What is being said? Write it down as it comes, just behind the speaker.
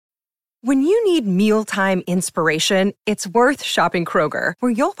When you need mealtime inspiration, it's worth shopping Kroger,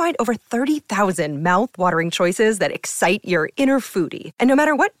 where you'll find over 30,000 mouth-watering choices that excite your inner foodie. And no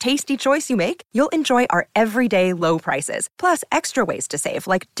matter what tasty choice you make, you'll enjoy our everyday low prices, plus extra ways to save,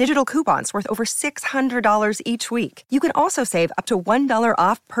 like digital coupons worth over $600 each week. You can also save up to $1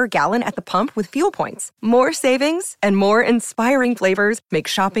 off per gallon at the pump with fuel points. More savings and more inspiring flavors make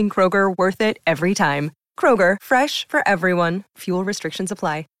shopping Kroger worth it every time. Kroger, fresh for everyone. Fuel restrictions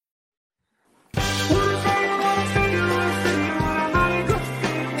apply.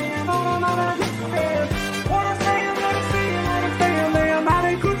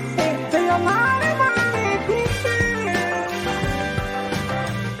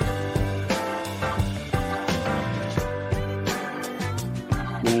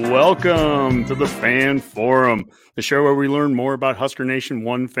 Welcome to the Fan Forum, the show where we learn more about Husker Nation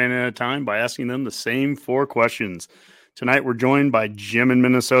one fan at a time by asking them the same 4 questions. Tonight, we're joined by Jim in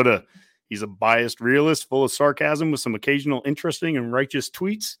Minnesota. He's a biased realist full of sarcasm with some occasional interesting and righteous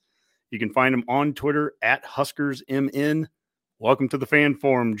tweets. You can find him on Twitter at HuskersMN. Welcome to the Fan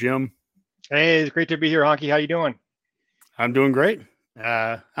Forum, Jim. Hey, it's great to be here, Honky. How you doing? I'm doing great.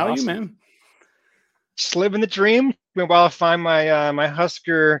 How are you, man? Just living the dream. Been a while to find my my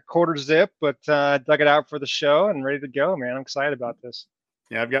Husker quarter zip, but dug it out for the show and ready to go, man. I'm excited about this.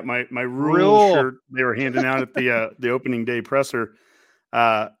 Yeah, I've got my Rule shirt they were handing out at the opening day presser.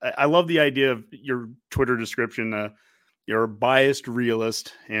 I love the idea of your Twitter description. You're a biased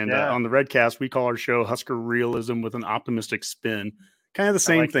realist, and on the Redcast, we call our show Husker Realism with an optimistic spin. Kind of the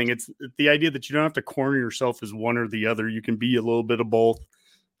same thing. It's the idea that you don't have to corner yourself as one or the other. You can be a little bit of both.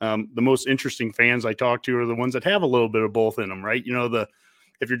 The most interesting fans I talk to are the ones that have a little bit of both in them, right? You know,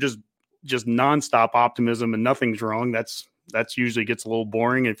 if you're just nonstop optimism and nothing's wrong, that's usually gets a little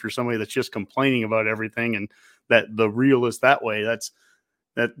boring. If you're somebody that's just complaining about everything and that the realist that way, that's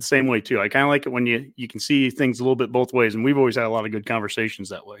that same way too. I kind of like it when you can see things a little bit both ways, and we've always had a lot of good conversations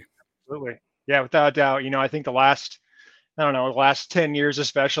that way. Absolutely. Yeah, without a doubt. You know, I think the last 10 years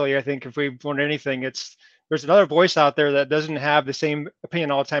especially, I think if we've learned anything, there's another voice out there that doesn't have the same opinion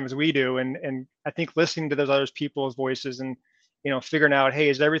all the time as we do. And I think listening to those other people's voices and, you know, figuring out, hey,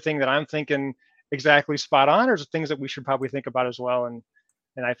 is everything that I'm thinking exactly spot on, or is it things that we should probably think about as well? And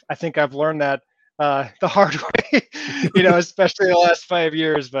I think I've learned that the hard way, you know, especially the last 5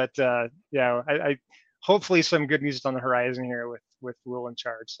 years. But I hopefully some good news is on the horizon here with Rule in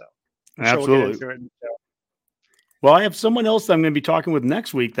charge. So absolutely. Sure we'll get into it. Well, I have someone else that I'm going to be talking with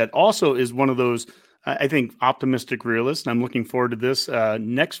next week that also is one of those, I think, optimistic realists. And I'm looking forward to this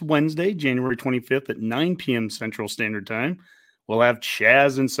next Wednesday, January 25th at 9 p.m. Central Standard Time. We'll have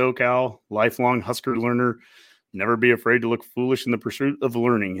Chaz in SoCal, lifelong Husker learner. Never be afraid to look foolish in the pursuit of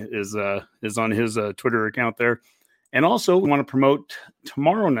learning is on his Twitter account there. And also, we want to promote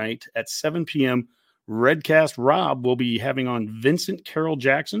tomorrow night at 7 p.m. Redcast Rob will be having on Vincent Carroll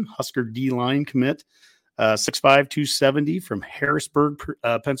Jackson, Husker D-line commit, 6'5", 270 from Harrisburg,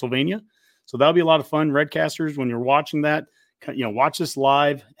 Pennsylvania. So that'll be a lot of fun. Redcasters, when you're watching that, you know, watch this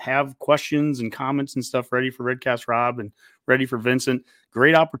live, have questions and comments and stuff ready for Redcast Rob and ready for Vincent.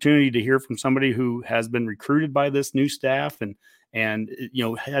 Great opportunity to hear from somebody who has been recruited by this new staff and you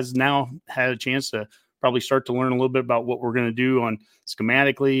know, has now had a chance to probably start to learn a little bit about what we're going to do on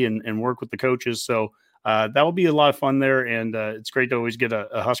schematically and work with the coaches. So that will be a lot of fun there. And it's great to always get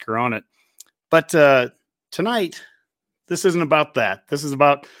a Husker on it. But tonight, this isn't about that. This is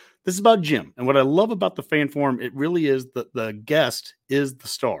about Jim. And what I love about the Fan Forum, it really is that the guest is the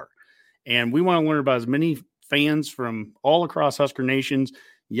star. And we want to learn about as many fans from all across Husker Nations,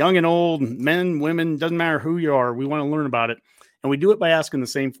 young and old, men, women, doesn't matter who you are. We want to learn about it. And we do it by asking the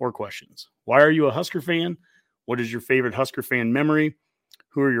same 4 questions. Why are you a Husker fan? What is your favorite Husker fan memory?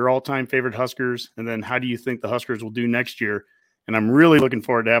 Who are your all-time favorite Huskers? And then how do you think the Huskers will do next year? And I'm really looking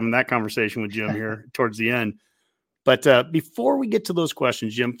forward to having that conversation with Jim here towards the end. But before we get to those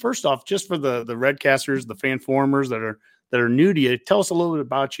questions, Jim, first off, just for the Redcasters, the fan formers that are new to you, tell us a little bit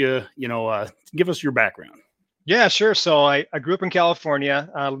about you. You know, give us your background. Yeah, sure. So I grew up in California,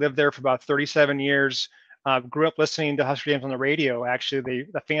 lived there for about 37 years. Grew up listening to Husker games on the radio. Actually,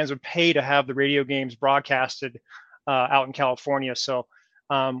 the fans would pay to have the radio games broadcasted out in California. So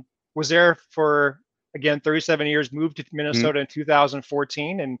was there for, again, 37 years, moved to Minnesota in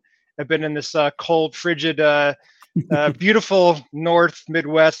 2014, and I've been in this cold, frigid, beautiful North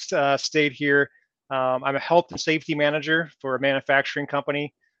Midwest state here. I'm a health and safety manager for a manufacturing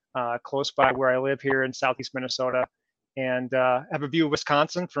company close by where I live here in Southeast Minnesota, and have a view of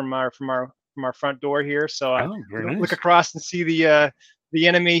Wisconsin from our front door here. So I look across and see the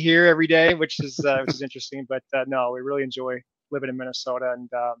enemy here every day, which is interesting. But no, we really enjoy living in Minnesota, and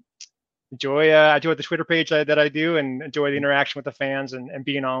enjoy the Twitter page that I do, and enjoy the interaction with the fans and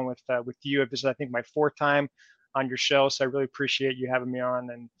being on with you. This is, I think, my 4th time on your show, so I really appreciate you having me on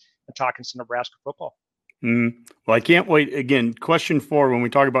and talking some Nebraska football. Well, I can't wait. Again, question 4, when we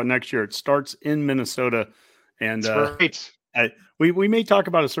talk about next year, it starts in Minnesota. And we may talk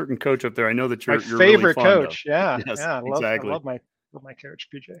about a certain coach up there. I know that you're favorite really fond coach. Of. Yeah. Yes, yeah. exactly. I love my coach,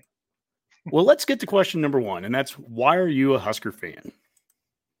 PJ. Well, let's get to question number 1. And that's, why are you a Husker fan?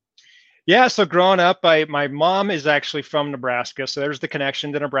 Yeah. So growing up, my mom is actually from Nebraska. So there's the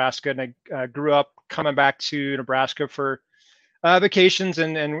connection to Nebraska. And I grew up coming back to Nebraska for vacations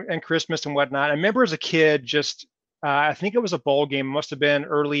and Christmas and whatnot. I remember as a kid, I think it was a bowl game. It must have been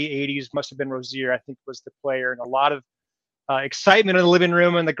early 80s, must have been Rozier, I think was the player. And a lot of excitement in the living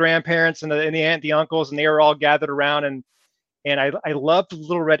room, and the grandparents and the aunt, the uncles, and they were all gathered around. And I loved the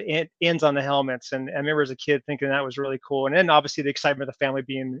little red ends on the helmets. And I remember as a kid thinking that was really cool. And then obviously the excitement of the family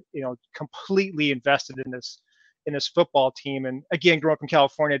being, completely invested in this football team. And again, growing up in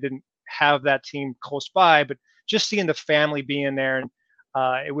California, I didn't have that team close by, but just seeing the family being there, and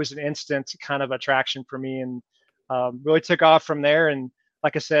it was an instant kind of attraction for me, and really took off from there. And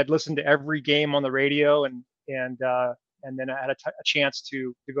like I said, listened to every game on the radio, and then I had a chance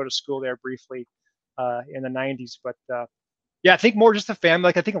to go to school there briefly in the 90s. But yeah, I think more just the family.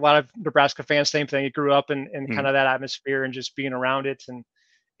 Like I think a lot of Nebraska fans, same thing. You grew up in kind of that atmosphere and just being around it,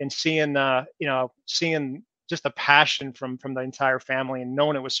 and seeing seeing just the passion from the entire family, and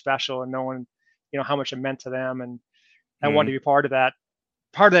knowing it was special, and knowing how much it meant to them, and I wanted to be part of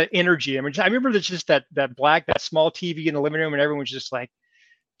that energy. I mean, I remember that just that small TV in the living room, and everyone was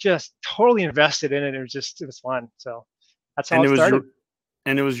just totally invested in it. It was fun. So that's how it started.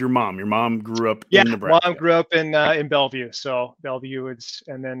 And it was your mom. Your mom grew up in Nebraska. Mom grew up in Bellevue. So Bellevue is,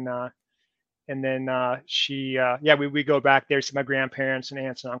 and then she, we go back there. So my grandparents and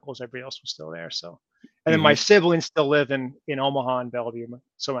aunts and uncles, everybody else was still there. So, and then my siblings still live in Omaha and Bellevue.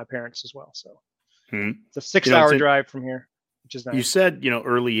 So my parents as well. So it's a 6-hour drive from here, which is nice. You said,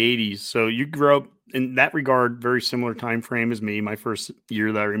 early 80s. So you grew up in that regard, very similar time frame as me. My first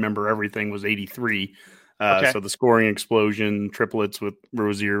year that I remember everything was 83. So the scoring explosion, triplets with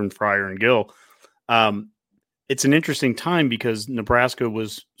Rozier and Fryer and Gill. It's an interesting time because Nebraska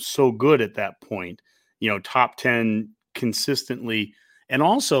was so good at that point, top 10 consistently. And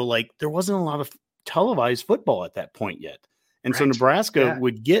also, there wasn't a lot of televised football at that point yet. And so Nebraska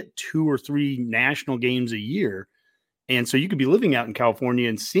would get 2 or 3 national games a year. And so you could be living out in California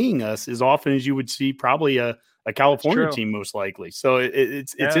and seeing us as often as you would see probably a California team, most likely. So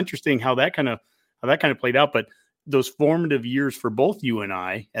it's interesting how that kind of played out. But those formative years for both you and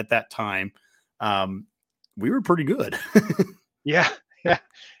I at that time, we were pretty good. Yeah.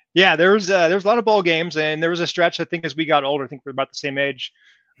 There was a lot of bowl games, and there was a stretch, I think, as we got older, I think we're about the same age,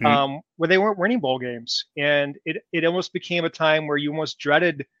 where they weren't winning bowl games. And it almost became a time where you almost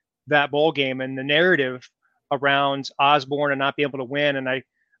dreaded that bowl game and the narrative around Osborne and not being able to win. And I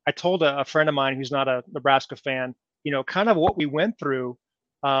told a friend of mine who's not a Nebraska fan, kind of what we went through,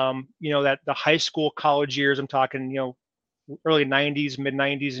 that the high school, college years, I'm talking, early 90s, mid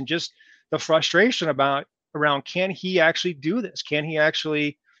 90s, and just the frustration around, can he actually do this? Can he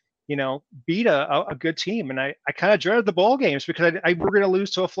actually, beat a good team? And I kind of dreaded the bowl games because we're going to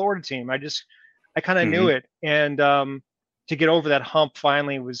lose to a Florida team. I kind of knew it. And to get over that hump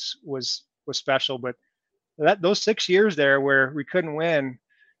finally was special. But those 6 years there where we couldn't win,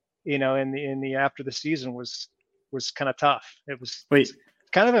 in the after the season was kind of tough. It was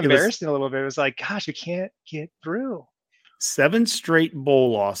kind of embarrassing a little bit. It was like, gosh, we can't get through. 7 straight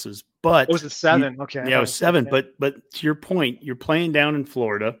bowl losses, but was it 7? Okay. Yeah, it was 7. But to your point, you're playing down in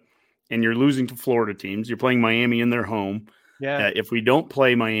Florida and you're losing to Florida teams. You're playing Miami in their home. Yeah. If we don't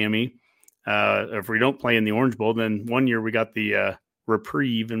play Miami, if we don't play in the Orange Bowl, then one year we got the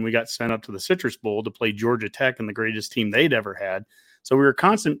reprieve and we got sent up to the Citrus Bowl to play Georgia Tech and the greatest team they'd ever had. So we were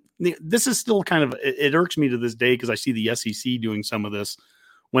constant. This is still kind of, it irks me to this day because I see the SEC doing some of this.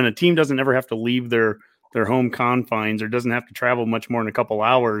 When a team doesn't ever have to leave their home confines or doesn't have to travel much more than a couple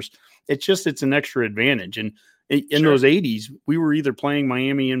hours, it's an extra advantage. And in those 80s, we were either playing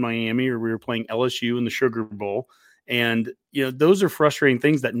Miami in Miami or we were playing LSU in the Sugar Bowl. And, those are frustrating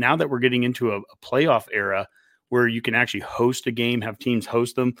things that now that we're getting into a playoff era where you can actually host a game, have teams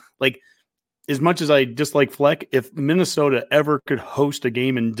host them. Like, as much as I dislike Fleck, if Minnesota ever could host a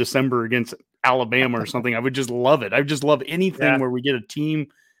game in December against Alabama or something, I would just love it. I would just love anything where we get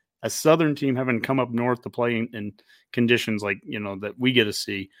a Southern team having to come up north to play in conditions like, that we get to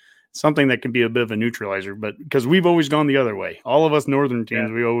see. Something that can be a bit of a neutralizer, but because we've always gone the other way. All of us Northern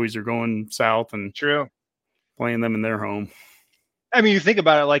teams, we always are going south and playing them in their home. I mean, you think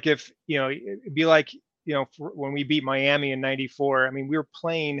about it, like if, it'd be like, when we beat Miami in '94, I mean, we were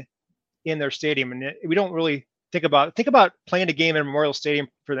playing in their stadium, and we don't really think about playing a game in Memorial Stadium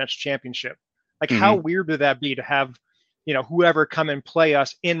for the next championship. Like, how weird would that be to have, whoever come and play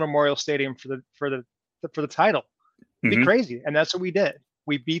us in Memorial Stadium for the title? It'd be crazy. And that's what we did.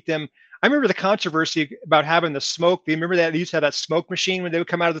 We beat them. I remember the controversy about having the smoke. Do you remember that they used to have that smoke machine when they would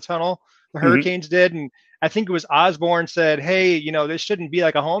come out of the tunnel? The Hurricanes did. And I think it was Osborne said, hey, this shouldn't be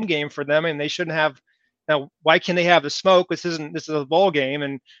like a home game for them, and they shouldn't have, why can they have the smoke? This is a bowl game.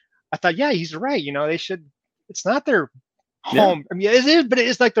 And I thought, yeah, he's right. They should, it's not their home. Yeah. I mean, it is, but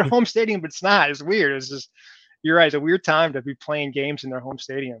it's like their home stadium, but it's not. It's weird. It's just, you're right. It's a weird time to be playing games in their home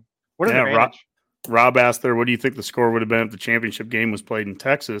stadium. What an advantage. Rob asked there, what do you think the score would have been if the championship game was played in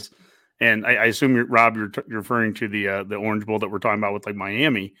Texas? And I assume you're referring to the Orange Bowl that we're talking about with like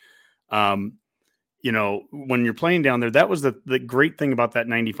Miami. When you're playing down there, that was the great thing about that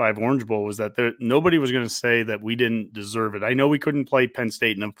 95 Orange Bowl was that nobody was going to say that we didn't deserve it. I know we couldn't play Penn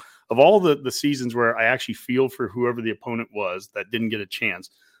State. And of all the seasons where I actually feel for whoever the opponent was that didn't get a chance,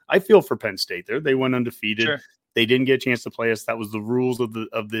 I feel for Penn State there. They went undefeated. Sure. They didn't get a chance to play us. That was the rules of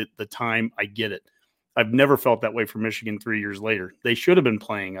the time. I get it. I've never felt that way for Michigan 3 years later. They should have been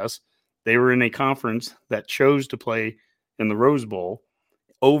playing us. They were in a conference that chose to play in the Rose Bowl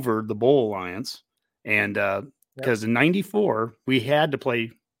over the Bowl Alliance. And because in 94, we had to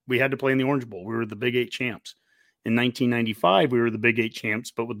play in the Orange Bowl. We were the Big 8 champs. In 1995, we were the Big 8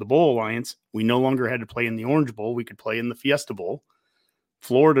 champs, but with the Bowl Alliance, we no longer had to play in the Orange Bowl. We could play in the Fiesta Bowl.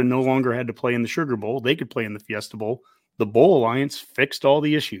 Florida no longer had to play in the Sugar Bowl. They could play in the Fiesta Bowl. The Bowl Alliance fixed all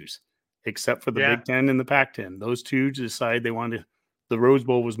the issues, except for the Big Ten and the Pac-10. Those two decided they wanted the Rose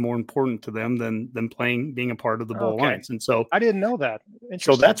Bowl was more important to them than being a part of the Bowl Alliance. And so I didn't know that.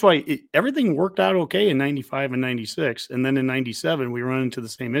 So that's why everything worked out okay in 95 and 96. And then in 97, we run into the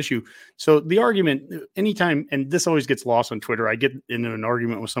same issue. So the argument anytime, and this always gets lost on Twitter, I get into an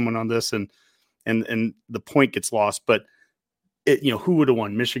argument with someone on this and the point gets lost, but who would have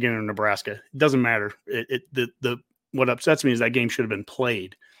won, Michigan or Nebraska? It doesn't matter. What upsets me is that game should have been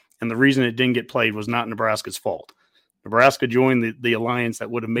played. And the reason it didn't get played was not Nebraska's fault. Nebraska joined the alliance that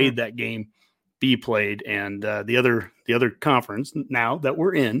would have made that game be played. And the other conference now that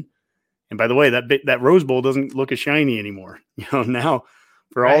we're in, and by the way, that Rose Bowl doesn't look as shiny anymore. Now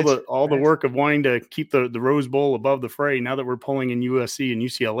for all the work of wanting to keep the Rose Bowl above the fray, now that we're pulling in USC and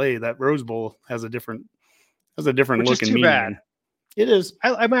UCLA, that Rose Bowl has a different look and meaning. Bad. It is.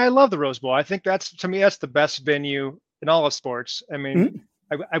 I mean, I love the Rose Bowl. I think that's the best venue in all of sports. I mean,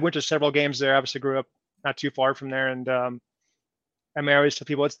 I went to several games there. Obviously, grew up not too far from there, and I always tell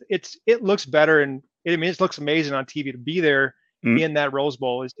people it looks better, and it looks amazing on TV to be there in that Rose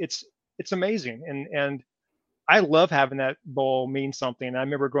Bowl. It's amazing, and I love having that bowl mean something. I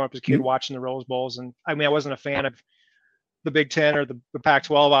remember growing up as a kid watching the Rose Bowls, and I mean, I wasn't a fan of the Big Ten or the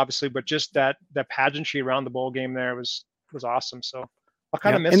Pac-12, obviously, but just that pageantry around the bowl game there was awesome. So I'll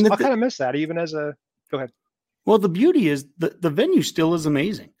kind of miss that even as a go ahead. Well, the beauty is the venue still is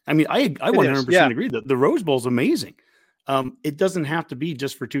amazing. I mean, I 100% agree that the Rose Bowl is amazing. It doesn't have to be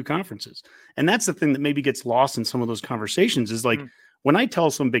just for two conferences. And that's the thing that maybe gets lost in some of those conversations is like when I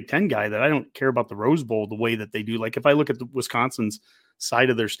tell some Big Ten guy that I don't care about the Rose Bowl the way that they do, like if I look at the Wisconsin's side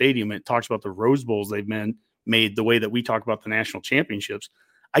of their stadium, it talks about the Rose Bowls they've made the way that we talk about the national championships.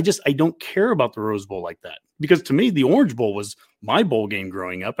 I don't care about the Rose Bowl like that because to me, the Orange Bowl was my bowl game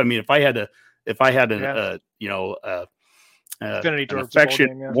growing up. I mean, if I had an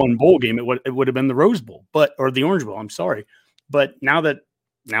affection one bowl game, it would have been the Rose Bowl, or the Orange Bowl. I'm sorry, but now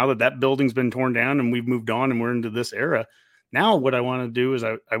that building's been torn down and we've moved on and we're into this era, now what I want to do is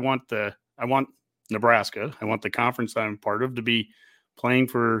I want Nebraska, I want the conference that I'm part of to be playing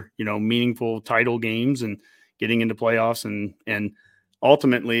for meaningful title games and getting into playoffs and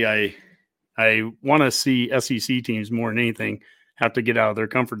ultimately I want to see SEC teams more than anything have to get out of their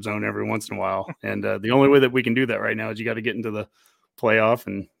comfort zone every once in a while. And the only way that we can do that right now is you got to get into the playoff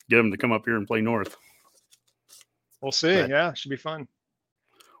and get them to come up here and play North. We'll see. It should be fun.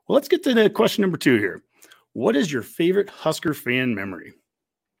 Well, let's get to question number 2 here. What is your favorite Husker fan memory?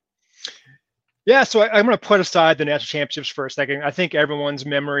 Yeah, so I'm going to put aside the national championships for a second. I think everyone's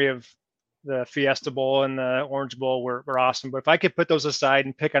memory of the Fiesta Bowl and the Orange Bowl were awesome. But if I could put those aside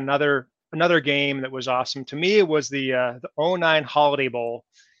and pick another game that was awesome, to me it was the 09 Holiday Bowl.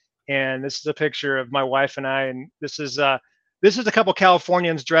 And this is a picture of my wife and I, and this is a couple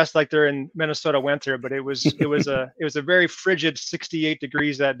Californians dressed like they're in Minnesota winter, but it was a very frigid 68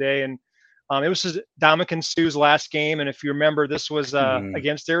 degrees that day, and it was Dominican Sue's last game. And if you remember, this was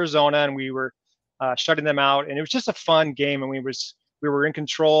against Arizona, and we were shutting them out, and it was just a fun game. And We were in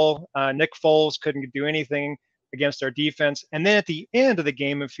control. Nick Foles couldn't do anything against our defense. And then at the end of the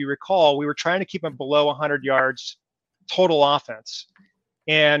game, if you recall, we were trying to keep them below 100 yards total offense.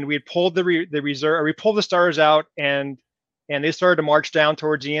 And we had pulled the reserve, or we pulled the starters out, and they started to march down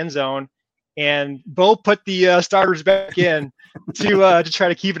towards the end zone. And Bo put the starters back in to try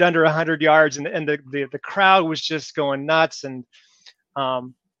to keep it under 100 yards, and the crowd was just going nuts. And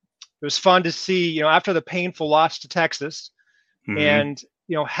it was fun to see, after the painful loss to Texas, and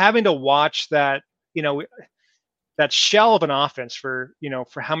having to watch that, that shell of an offense for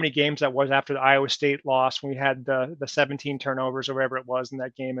how many games that was after the Iowa State loss, when we had the 17 turnovers or whatever it was in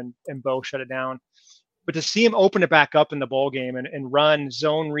that game, and Bo shut it down. But to see him open it back up in the bowl game and run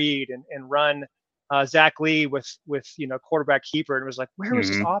zone read and run Zach Lee with quarterback keeper, and it was like, where was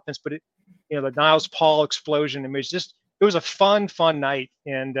this offense? But the Niles Paul explosion, it was a fun night,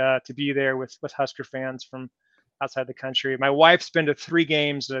 and to be there with Husker fans from outside the country. My wife's been to 3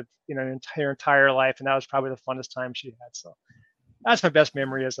 games of her entire life, and that was probably the funnest time she had. So that's my best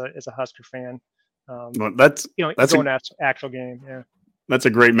memory as a Husker fan. Well, that's going to actual game. Yeah, that's a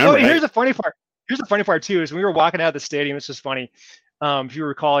great memory. So here's the funny part. Here's the funny part too, is when we were walking out of the stadium. This is funny. If you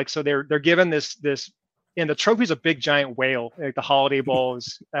recall, so they're given this, and the trophy's a big giant whale. Like the Holiday Bowl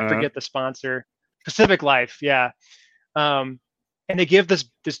is, I forget the sponsor, Pacific Life. Yeah. And they give this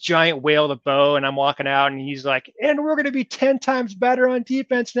giant whale to Bo, and I'm walking out, and he's like, and we're going to be 10 times better on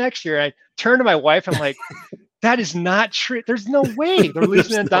defense next year. I turn to my wife, I'm like, that is not true. There's no way. They're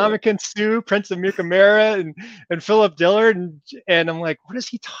losing to Ndamukong Suh, Prince Amukamara, and Philip Dillard, and I'm like, what is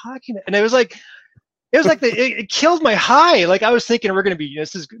he talking about? And it was like it killed my high. Like, I was thinking we're going to be,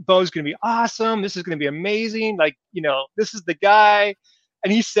 Bo's going to be awesome. This is going to be amazing. Like, this is the guy.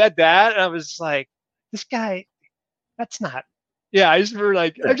 And he said that, and I was like, this guy, that's not. Yeah, I just remember I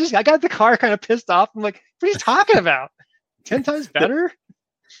got the car kind of pissed off. I'm like, what are you talking about? 10 times better?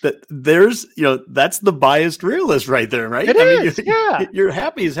 There's, that's the biased realist right there, right? It is, yeah. You're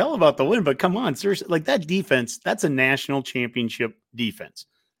happy as hell about the win, but come on, seriously, like that defense, that's a national championship defense.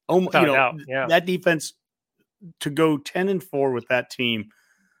 That defense, to go 10-4 with that team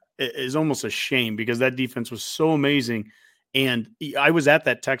is almost a shame, because that defense was so amazing. And I was at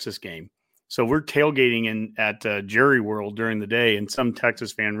that Texas game. So we're tailgating at Jerry World during the day, and some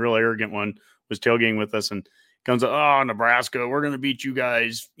Texas fan, real arrogant one, was tailgating with us and comes up, oh, Nebraska, we're going to beat you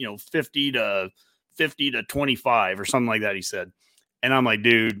guys, 50 to 25 or something like that, he said. And I'm like,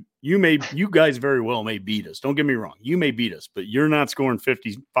 dude, you guys very well may beat us. Don't get me wrong. You may beat us, but you're not scoring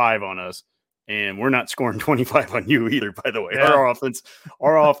 55 on us, and we're not scoring 25 on you either, by the way. Yeah. Our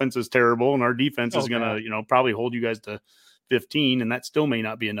offense is terrible, and our defense is going to, probably hold you guys to 15, and that still may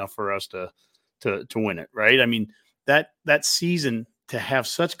not be enough for us to win it, right? I mean, that season, to have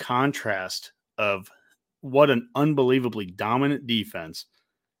such contrast of what an unbelievably dominant defense,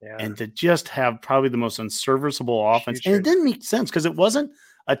 and to just have probably the most unserviceable offense. And it didn't make sense, because it wasn't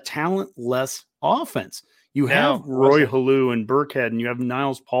a talentless offense. You have Roy Halou and Burkhead, and you have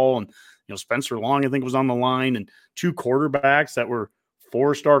Niles Paul, and Spencer Long, I think, was on the line, and 2 quarterbacks that were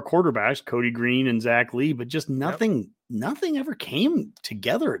 4-star quarterbacks, Cody Green and Zach Lee, but just nothing ever came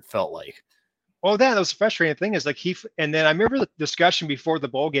together, it felt like. Well, that was the frustrating thing, is like and then I remember the discussion before the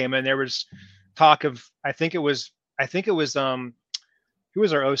bowl game, and there was talk of, I think it was who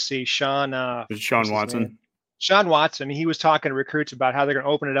was our OC? Sean Watson. Sean Watson. He was talking to recruits about how they're going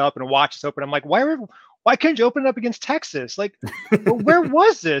to open it up and watch us open. I'm like, why couldn't you open it up against Texas? Like, where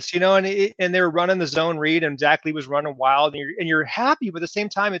was this? And they were running the zone read, and Zach Lee was running wild, and you're happy, but at the same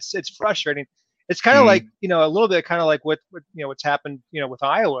time, it's frustrating. It's kind of like, a little bit kind of like what what's happened, with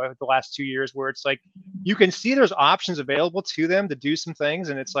Iowa the last 2 years, where it's like, you can see there's options available to them to do some things.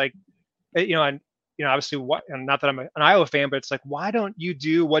 And it's like, obviously, not that I'm an Iowa fan, but it's like, why don't you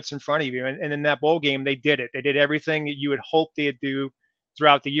do what's in front of you? And in that bowl game, they did it. They did everything that you would hope they'd do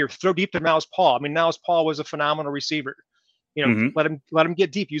throughout the year. Throw deep to Niles Paul. I mean, Niles Paul was a phenomenal receiver. Let him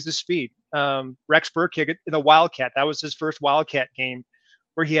get deep, use the speed. Rex Burkhead, the Wildcat, that was his first Wildcat game,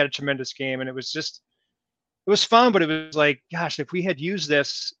 where he had a tremendous game. And it was fun, but it was like, gosh, if we had used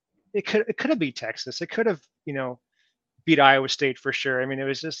this, it could have beat Texas. It could have, beat Iowa State for sure. I mean, it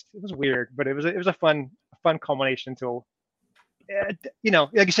was weird, but it was a fun culmination to, like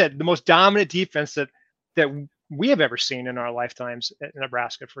you said, the most dominant defense that we have ever seen in our lifetimes in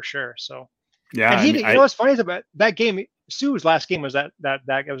Nebraska for sure. So yeah, and what's funny is about that game, Suh's last game was that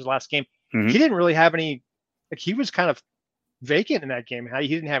was the last game. Mm-hmm. He didn't really have any, like, he was kind of vacant in that game. He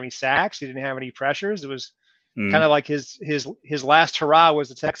didn't have any sacks. He didn't have any pressures. It was kind of like his last hurrah was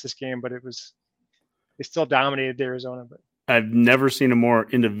the Texas game, but they still dominated Arizona. But I've never seen a more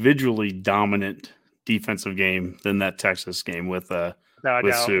individually dominant defensive game than that Texas game with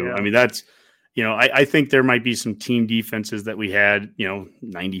Without Sue. yeah. I mean, that's, I think there might be some team defenses that we had,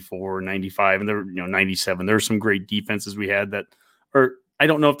 94, 95, and there, 97. There are some great defenses we had that are, I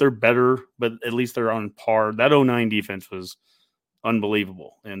don't know if they're better, but at least they're on par. That 09 defense was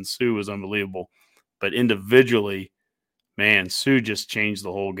unbelievable, and Sue was unbelievable. But individually, man, Sue just changed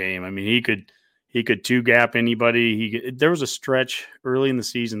the whole game. I mean, he could two-gap anybody. There was a stretch early in the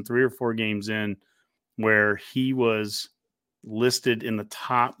season, 3 or 4 games in, where he was listed in the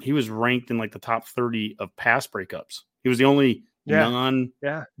top. He was ranked in like the top 30 of pass breakups. He was the only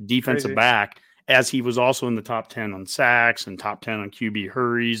non-defensive back, as he was also in the top 10 on sacks and top 10 on QB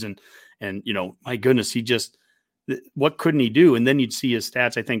hurries. And my goodness, what couldn't he do? And then you'd see his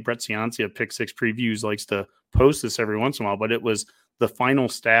stats. I think Brett Ciancia of Pick Six Previews likes to post this every once in a while, but it was the final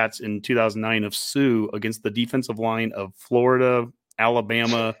stats in 2009 of Sue against the defensive line of Florida,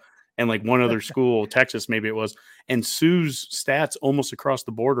 Alabama, and like one other school, Texas, maybe it was. And Sue's stats almost across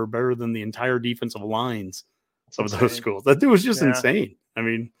the board are better than the entire defensive lines of those schools. That was just insane. I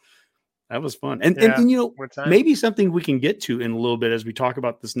mean, that was fun. And maybe something we can get to in a little bit as we talk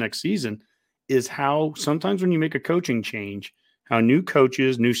about this next season is how sometimes when you make a coaching change, how new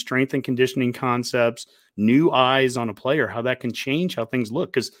coaches, new strength and conditioning concepts, new eyes on a player, how that can change how things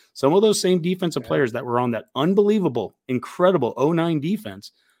look. Because some of those same defensive players that were on that unbelievable, incredible 09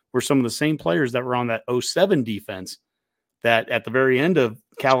 defense were some of the same players that were on that 07 defense that at the very end of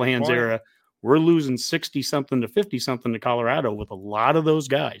Callahan's era, we're losing 60-something to 50-something to Colorado with a lot of those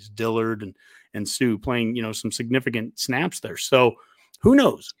guys, Dillard and Sue playing, some significant snaps there. So who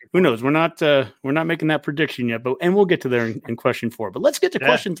knows? Who knows? We're not making that prediction yet, and we'll get to there in question 4. But let's get to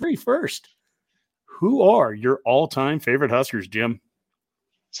question 3 first. Who are your all-time favorite Huskers, Jim?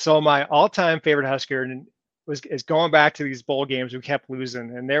 So my all-time favorite Husker is going back to these bowl games we kept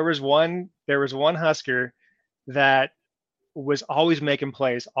losing, and there was one Husker that was always making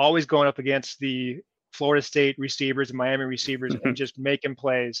plays, always going up against the Florida State receivers and Miami receivers and just making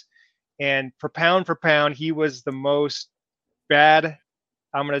plays. And for pound, he was the most bad,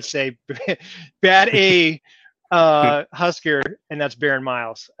 I'm going to say bad A Husker, and that's Baron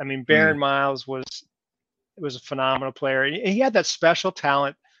Miles. I mean, Baron Miles was a phenomenal player. And he had that special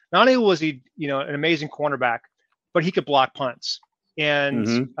talent. Not only was he, an amazing cornerback, but he could block punts.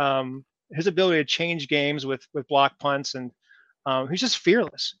 And his ability to change games with block punts, and he's just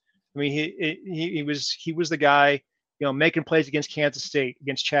fearless. I mean, he was the guy, making plays against Kansas State,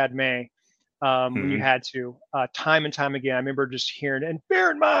 against Chad May, when you had to, time and time again. I remember just hearing, and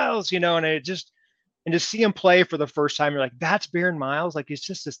Baron Miles, and to see him play for the first time, you're like, that's Baron Miles. Like, he's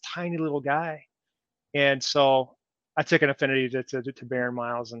just this tiny little guy. And so I took an affinity to Baron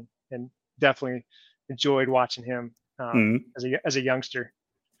Miles, and definitely enjoyed watching him as a youngster.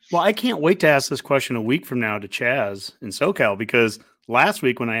 Well, I can't wait to ask this question a week from now to Chaz in SoCal, because last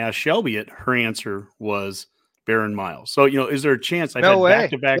week when I asked Shelby her answer was Baron Miles. So, is there a chance I've had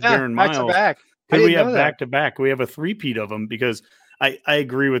back-to-back Baron Miles? Could we have back-to-back? We have a three-peat of them, because I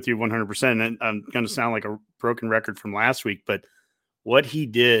agree with you 100%. And I'm going to sound like a broken record from last week, but what he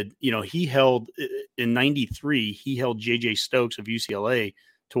did, he held in 93, he held J.J. Stokes of UCLA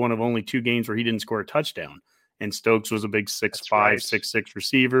to one of only 2 games where he didn't score a touchdown. And Stokes was a big 6'5", 6'6"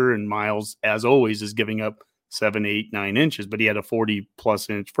 receiver. And Miles, as always, is giving up 7, 8, 9 inches, but he had a 40-plus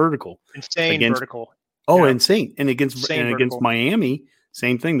inch vertical. Vertical. Oh, yeah. Insane. And against Miami,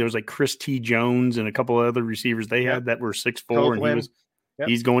 same thing. There was like Chris T. Jones and a couple of other receivers they had that were 6'4", and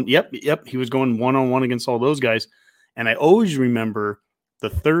he's going, he was going one-on-one against all those guys. And I always remember the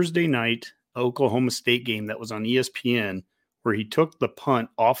Thursday night Oklahoma State game that was on ESPN, where he took the punt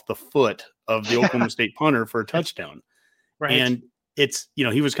off the foot of the Oklahoma State punter for a touchdown. Right. And it's,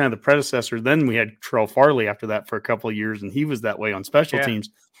 he was kind of the predecessor. Then we had Terrell Farley after that for a couple of years, and he was that way on special teams.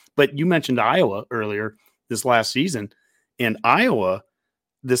 But you mentioned Iowa earlier this last season, and Iowa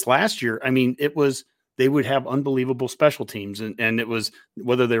this last year, I mean, they would have unbelievable special teams, and it was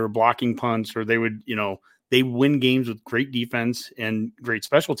whether they were blocking punts or they would, they win games with great defense and great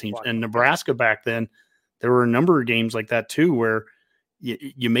special teams. And Nebraska back then, there were a number of games like that too, where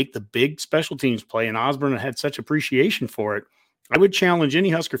you make the big special teams play, and Osborne had such appreciation for it. I would challenge any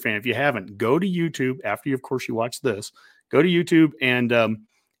Husker fan, if you haven't, go to YouTube after you, of course, you watch this, go to YouTube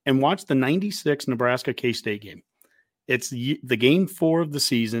and watch the 96 Nebraska K-State game. It's the game 4 of the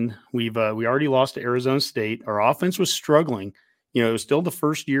season. We already lost to Arizona State. Our offense was struggling. It was still the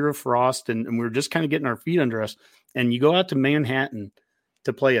first year of Frost, and we were just kind of getting our feet under us. And you go out to Manhattan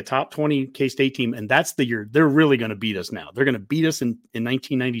to play a top 20 K-State team, and that's the year they're really going to beat us now. They're going to beat us in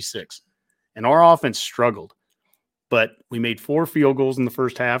 1996. And our offense struggled. but we made 4 field goals in the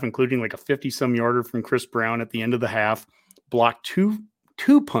first half, including like a 50-some yarder from Chris Brown at the end of the half, blocked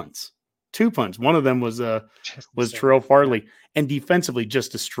two punts. One of them was Terrell Farley, and defensively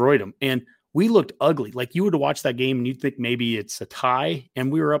just destroyed them. And we looked ugly. Like, you would watch that game and you'd think maybe it's a tie,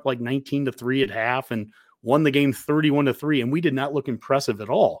 and we were up like 19-3 at half and won the game 31-3, and we did not look impressive at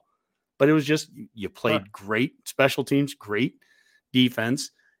all. But it was just, you played great special teams, great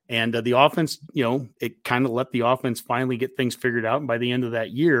defense, and the offense, it kind of let the offense finally get things figured out. And by the end of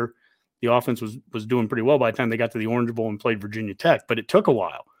that year, the offense was doing pretty well by the time they got to the Orange Bowl and played Virginia Tech, but it took a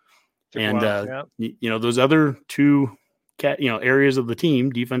while. Those other two areas of the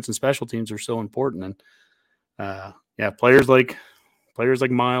team, defense and special teams, are so important. And players like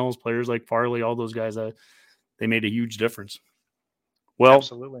Miles, players like Farley, all those guys, they made a huge difference. Well,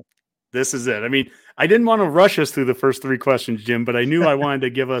 absolutely. This is it. I mean, I didn't want to rush us through the first 3 questions, Jim, but I knew I wanted to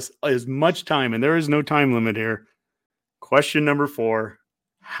give us as much time, and there is no time limit here. Question number 4.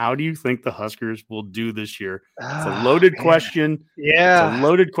 How do you think the Huskers will do this year? It's a loaded question. Yeah. It's a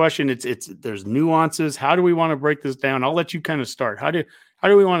loaded question. There's nuances. How do we want to break this down? I'll let you kind of start. How do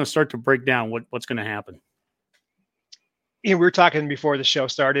we want to start to break down what's going to happen? We were talking before the show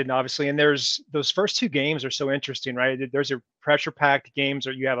started, and obviously, and there's those first 2 games are so interesting, right? There's a pressure-packed games,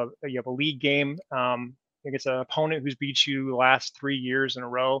 or you have a league game. I think it's an opponent who's beat you the last 3 years in a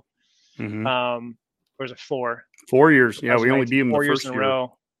row. Mm-hmm. Or is it 4? 4 years. Yeah, we only beat them the 4 years first in a year.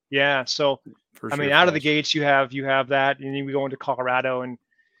 row. Yeah, so out of the gates, you have that, and then we go into Colorado, and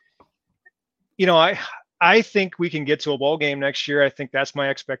I think we can get to a bowl game next year. I think that's my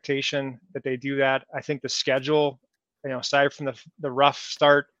expectation, that they do that. I think the schedule, aside from the rough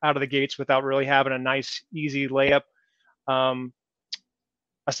start out of the gates without really having a nice, easy layup,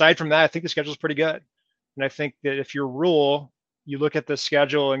 aside from that, I think the schedule is pretty good. And I think that if you're Rule, you look at the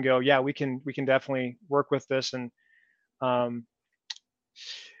schedule and go, yeah, we can definitely work with this. And we'll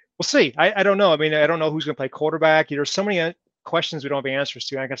see. I don't know. I mean, I don't know who's going to play quarterback. There's so many questions we don't have answers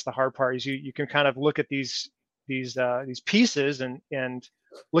to. And I guess the hard part is you can kind of look at these pieces and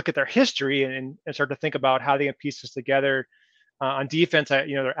look at their history and start to think about how they can piece this together. On defense,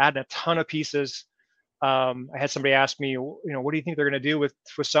 they're adding a ton of pieces. I had somebody ask me, what do you think they're going to do with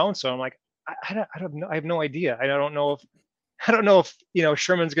so-and-so? I'm like, I don't know. I have no idea. I don't know if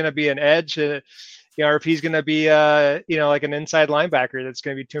Sherman's going to be an edge, or if he's going to be like an inside linebacker that's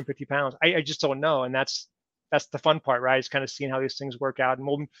going to be 250 pounds. I just don't know. And that's the fun part, right? It's kind of seeing how these things work out, and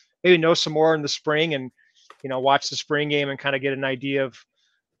we'll maybe know some more in the spring and watch the spring game and kind of get an idea of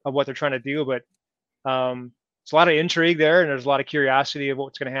what they're trying to do. But it's a lot of intrigue there, and there's a lot of curiosity of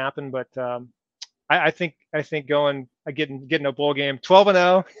what's going to happen. But I think getting a bowl game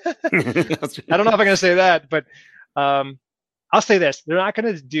 12-0. I don't know if I'm going to say that, but I'll say this: they're not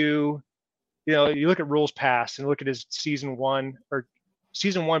going to do. You look at Rule's past and look at his season one,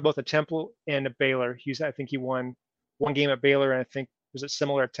 both at Temple and at Baylor. I think he won 1 game at Baylor, and I think was it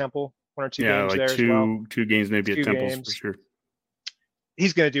similar at Temple, 1 or 2 games like there two, as well. 2 games maybe at Temple for sure.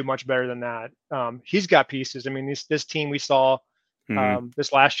 He's going to do much better than that. He's got pieces. I mean, this team we saw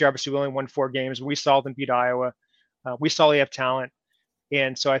this last year, obviously we only won 4 games. We saw them beat Iowa. We saw they have talent.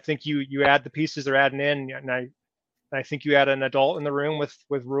 And so I think you add the pieces they're adding in, and I think you add an adult in the room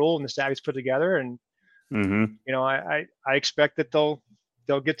with Rule and the staff he's put together. And, I expect that they'll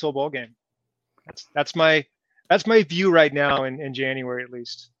get to a bowl game. That's my view right now in January, at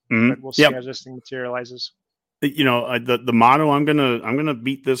least. But we'll see as this thing materializes. The motto, I'm gonna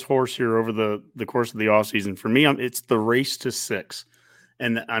beat this horse here over the course of the offseason. For me, it's the race to 6,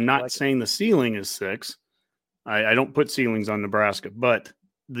 and I'm not saying the ceiling is 6. I don't put ceilings on Nebraska, but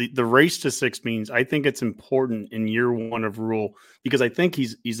the race to 6 means I think it's important in year 1 of Rule, because I think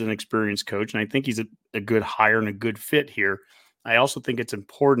he's an experienced coach, and I think he's a good hire and a good fit here. I also think it's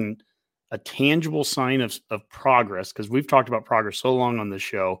important, a tangible sign of progress, because we've talked about progress so long on this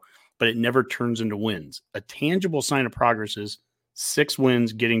show, but it never turns into wins. A tangible sign of progress is 6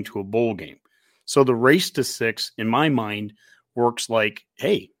 wins getting to a bowl game. So the race to 6, in my mind, works like,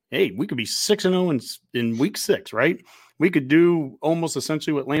 hey, we could be 6-0 in week 6, right? We could do almost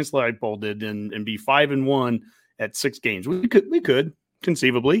essentially what Lance Leipold did and be 5-1 at 6 games. We could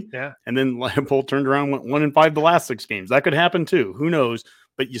conceivably. Yeah. And then Leipold turned around and went 1-5 the last 6 games. That could happen too. Who knows?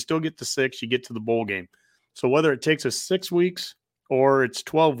 But you still get to 6, you get to the bowl game. So whether it takes us 6 weeks or it's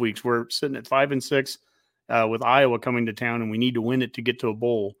 12 weeks, we're sitting at 5-6 with Iowa coming to town, and we need to win it to get to a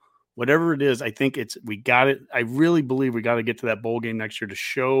bowl. Whatever it is, I think we got it. I really believe we got to get to that bowl game next year to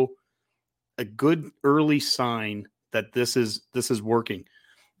show a good early sign that this is working.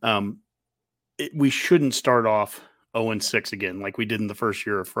 We shouldn't start off 0-6 again, like we did in the first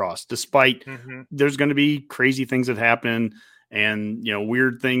year of Frost, despite there's going to be crazy things that happen and,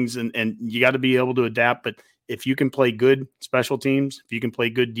 weird things. And you got to be able to adapt. But if you can play good special teams, if you can play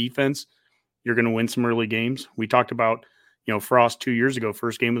good defense, you're going to win some early games. We talked about, Frost 2 years ago,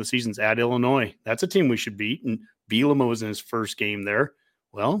 first game of the season's at Illinois. That's a team we should beat. And Bielema was in his first game there.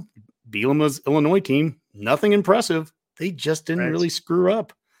 Well, Bielema's Illinois team, nothing impressive. They just didn't really screw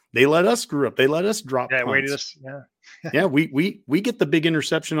up. They let us screw up. They let us drop punts. Yeah, we get the big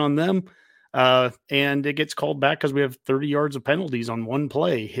interception on them, and it gets called back because we have 30 yards of penalties on one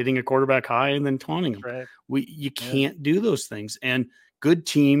play, hitting a quarterback high and then taunting them. Right. You can't do those things. And good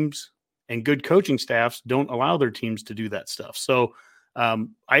teams and good coaching staffs don't allow their teams to do that stuff. So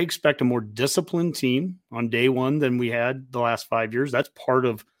I expect a more disciplined team on day one than we had the last 5 years. That's part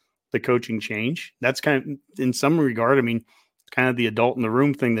of the coaching change. That's kind of, in some regard, I mean, kind of the adult in the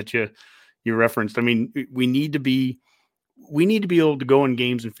room thing that you referenced. I mean, we need to be able to go in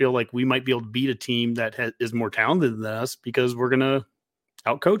games and feel like we might be able to beat a team that is more talented than us because we're going to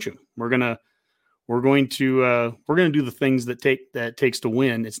outcoach them. We're going to do the things that takes to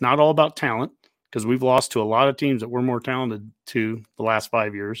win. It's not all about talent because we've lost to a lot of teams that we're more talented to the last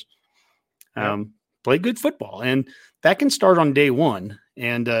 5 years. Play good football, and that can start on day one.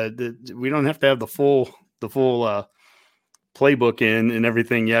 And we don't have to have the full playbook in and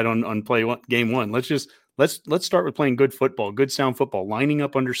everything yet on game one. Let's start with playing good football, good sound football, lining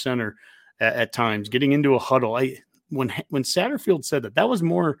up under center at times, getting into a huddle. When Satterfield said that was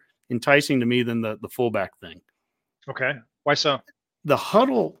more enticing to me than the fullback thing. Okay. Why so? The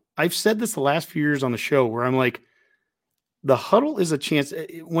huddle, I've said this the last few years on the show where I'm like, the huddle is a chance.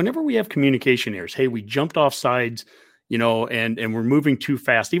 Whenever we have communication errors, hey, we jumped off sides, and we're moving too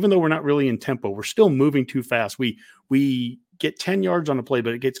fast. Even though we're not really in tempo, we're still moving too fast. We get 10 yards on a play,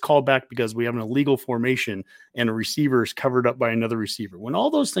 but it gets called back because we have an illegal formation and a receiver is covered up by another receiver. When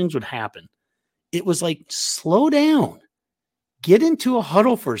all those things would happen, it was like, slow down, get into a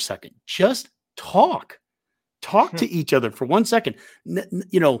huddle for a second, just talk to each other for 1 second,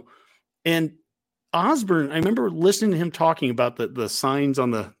 and Osborne, I remember listening to him talking about the signs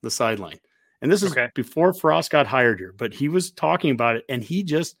on the sideline. And this is before Frost got hired here, but he was talking about it and he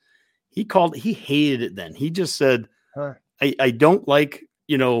hated it then. He just said, I don't like,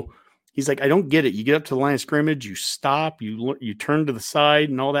 he's like, I don't get it. You get up to the line of scrimmage, you stop, you turn to the side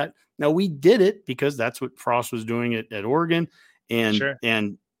and all that. Now we did it because that's what Frost was doing at Oregon. And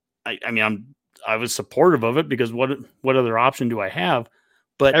I was supportive of it because what other option do I have?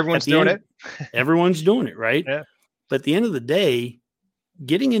 But everyone's doing it. Everyone's doing it, right? Yeah. But at the end of the day,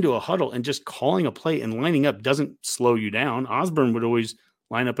 getting into a huddle and just calling a play and lining up doesn't slow you down. Osborne would always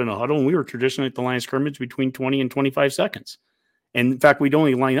line up in a huddle, and we were traditionally at the line of scrimmage between 20 and 25 seconds. And in fact, we'd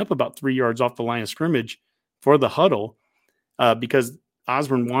only line up about 3 yards off the line of scrimmage for the huddle because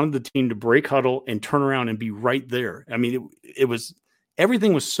Osborne wanted the team to break huddle and turn around and be right there. I mean,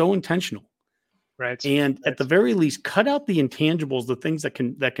 everything was so intentional. Right. And at the very least, cut out the intangibles, the things that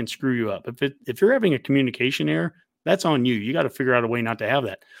can screw you up. If you're having a communication error, that's on you. You got to figure out a way not to have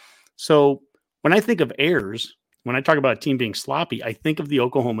that. So when I think of errors, when I talk about a team being sloppy, I think of the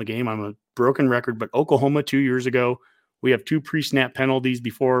Oklahoma game. I'm a broken record, but Oklahoma 2 years ago, we have 2 pre-snap penalties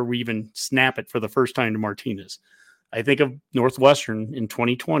before we even snap it for the first time to Martinez. I think of Northwestern in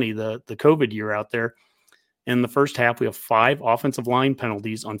 2020, the COVID year out there. In the first half, we have 5 offensive line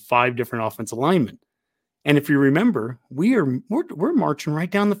penalties on 5 different offensive linemen. And if you remember, we're marching right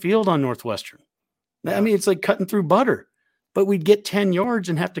down the field on Northwestern. Yeah. I mean, it's like cutting through butter. But we'd get 10 yards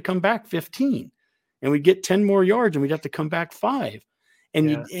and have to come back 15. And we'd get 10 more yards and we'd have to come back 5.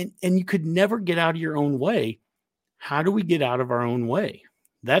 And you could never get out of your own way. How do we get out of our own way?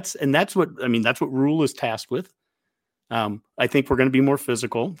 That's what Rhule is tasked with. I think we're going to be more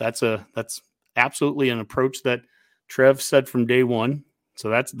physical. That's absolutely an approach that Trev said from day one.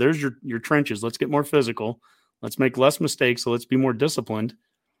 So there's your trenches. Let's get more physical. Let's make less mistakes. So let's be more disciplined.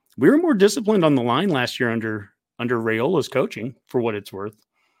 We were more disciplined on the line last year under Raiola's coaching, for what it's worth.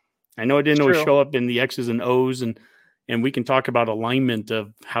 I know it didn't always show up in the X's and O's, and we can talk about alignment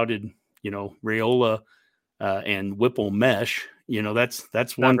of how did Raiola and Whipple mesh.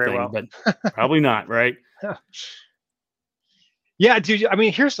 That's one thing, but probably not, right? Yeah, dude. I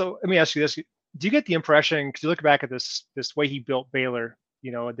mean, let me ask you this: do you get the impression, because you look back at this way he built Baylor,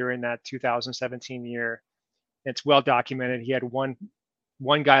 during that 2017 year, it's well documented. He had one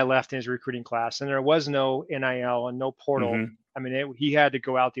guy left in his recruiting class, and there was no NIL and no portal. Mm-hmm. I mean, he had to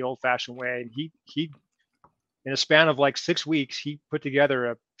go out the old-fashioned way. And he, in a span of like 6 weeks, he put together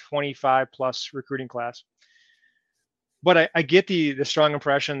a 25-plus recruiting class. But I get the strong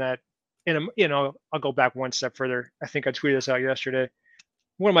impression that and I'll go back one step further. I think I tweeted this out yesterday.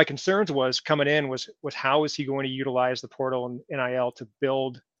 One of my concerns was coming in was how is he going to utilize the portal and NIL to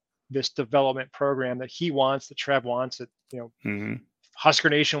build this development program that he wants, that Trev wants, that Husker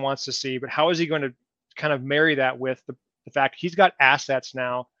Nation wants to see, but how is he going to kind of marry that with the fact he's got assets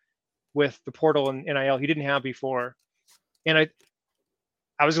now with the portal and NIL he didn't have before. And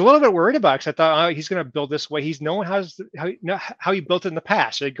I was a little bit worried about it, because I thought, he's going to build this way. He's known how he built it in the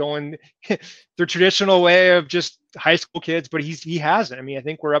past, like going the traditional way of just high school kids, but he hasn't. I mean, I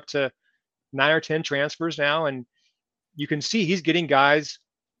think we're up to 9 or 10 transfers now, and you can see he's getting guys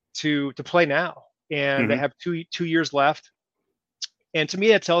to play now, and they have two years left. And to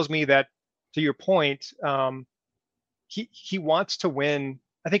me, it tells me that, to your point, he wants to win.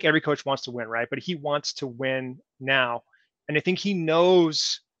 I think every coach wants to win, right? But he wants to win now. And I think he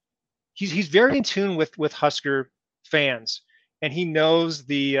knows he's very in tune with Husker fans, and he knows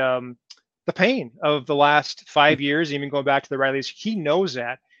the pain of the last 5 years, even going back to the Rileys. He knows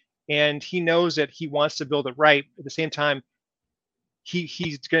that, and he knows that he wants to build it right. At the same time,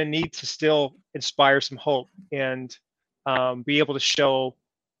 he's going to need to still inspire some hope and be able to show,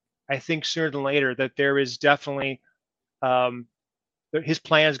 I think sooner than later, that there is definitely his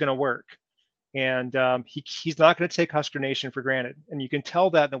plan is going to work. And he's not going to take Husker Nation for granted, and you can tell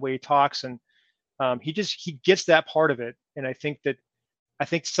that in the way he talks, and he gets that part of it. And I think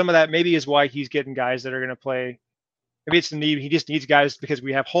some of that maybe is why he's getting guys that are going to play. Maybe it's the need. He just needs guys because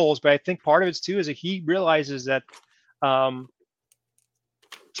we have holes. But I think part of it too is that he realizes that to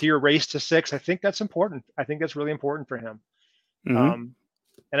your race to 6, I think that's important. I think that's really important for him.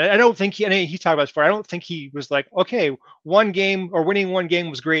 And I don't think he talked about this before. I don't think he was like, okay, one game or winning one game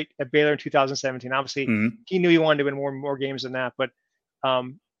was great at Baylor in 2017. Obviously, he knew he wanted to win more games than that. But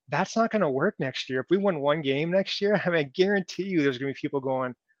that's not going to work next year. If we win one game next year, I mean, I guarantee you there's going to be people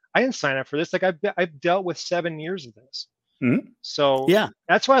going, I didn't sign up for this. Like I've dealt with 7 years of this. So yeah,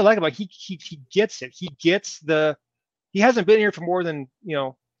 that's what I like about it. He gets it. He hasn't been here for more than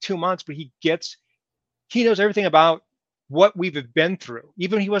 2 months, but he knows everything about what we've been through,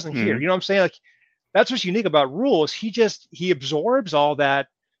 even when he wasn't here. You know what I'm saying? Like, that's what's unique about Rhule's. He absorbs all that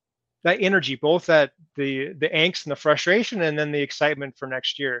energy, both that the angst and the frustration, and then the excitement for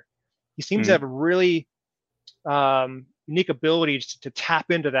next year. He seems to have a really unique ability to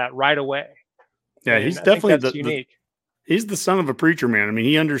tap into that right away. Yeah, and he's definitely unique. He's the son of a preacher, man. I mean,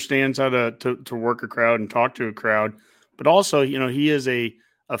 he understands how to work a crowd and talk to a crowd, but also, he is a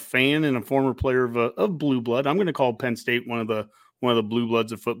fan and a former player of blue blood. I'm going to call Penn State one of the blue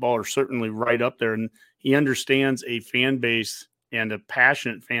bloods of football, or certainly right up there. And he understands a fan base and a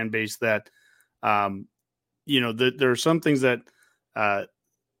passionate fan base that, there are some things that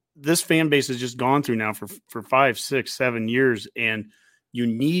this fan base has just gone through now for 5, 6, 7 years. And you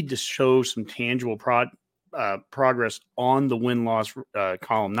need to show some tangible progress on the win-loss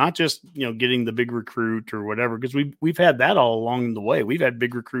column, not just getting the big recruit or whatever, because we've had that all along the way. We've had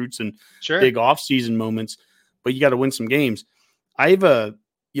big recruits and big off-season moments, but you got to win some games. I've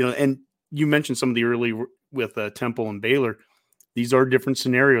and you mentioned some of the early with Temple and Baylor. These are different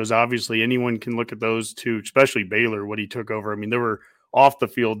scenarios. Obviously, anyone can look at those two, especially Baylor, what he took over. I mean, there were off the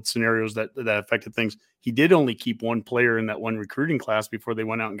field scenarios that affected things. He did only keep one player in that one recruiting class before they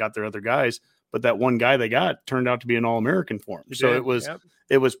went out and got their other guys. But that one guy they got turned out to be an All-American for him. So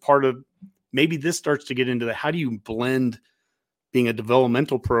it was part of, maybe this starts to get into the, how do you blend being a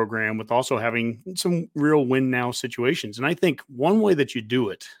developmental program with also having some real win now situations? And I think one way that you do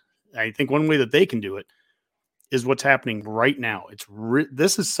it, one way that they can do it, is what's happening right now.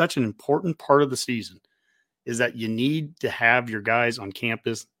 This is such an important part of the season, is that you need to have your guys on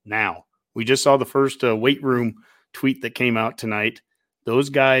campus now. We just saw the first weight room tweet that came out tonight. Those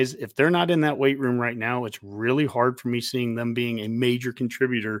guys, if they're not in that weight room right now, it's really hard for me seeing them being a major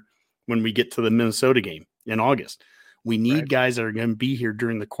contributor when we get to the Minnesota game in August. We need guys that are going to be here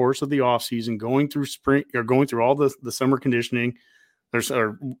during the course of the offseason, going through spring, or going through all the summer conditioning,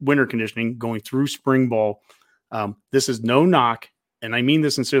 or winter conditioning, going through spring ball. This is no knock, and I mean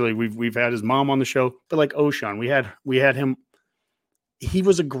this sincerely. We've had his mom on the show, but like O'Shawn, we had him. He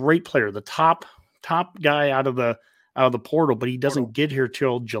was a great player, the top guy out of the portal, but he doesn't get here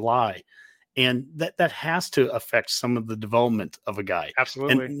till July. And that has to affect some of the development of a guy.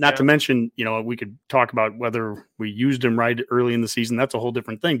 Absolutely. And not to mention, we could talk about whether we used him right early in the season. That's a whole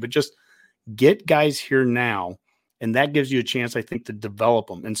different thing, but just get guys here now. And that gives you a chance, I think, to develop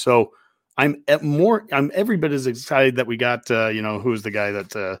them. And so I'm every bit as excited that we got, who's the guy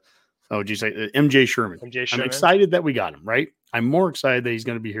that, MJ Sherman. I'm excited that we got him, right? I'm more excited that he's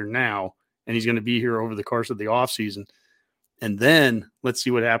going to be here now, and he's going to be here over the course of the offseason. And then let's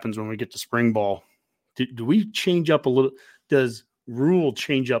see what happens when we get to spring ball. Do we change up a little? Does Rhule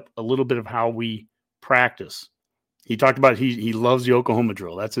change up a little bit of how we practice? He talked about he loves the Oklahoma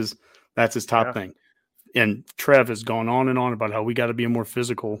drill. That's his top thing. And Trev has gone on and on about how we got to be a more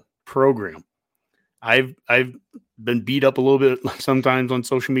physical program. I've been beat up a little bit sometimes on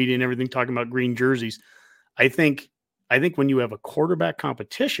social media and everything, talking about green jerseys. I think when you have a quarterback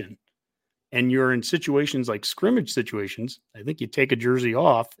competition and you're in situations like scrimmage situations, I think you take a jersey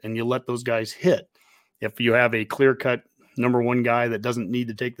off and you let those guys hit. If you have a clear-cut number one guy that doesn't need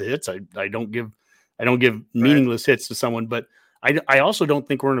to take the hits, I don't give meaningless hits to someone. But I also don't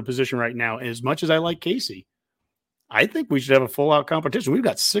think we're in a position right now, as much as I like Casey, I think we should have a full-out competition. We've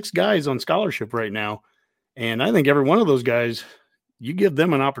got 6 guys on scholarship right now, and I think every one of those guys, you give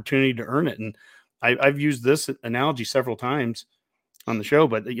them an opportunity to earn it. And I've used this analogy several times on the show,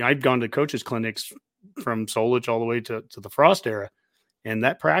 but I've gone to coaches clinics from Solich all the way to the Frost era. And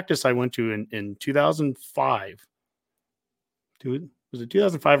that practice I went to in 2005, was it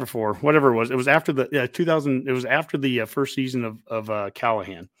 2005 or 4, whatever it was. It was after the 2000. It was after the first season of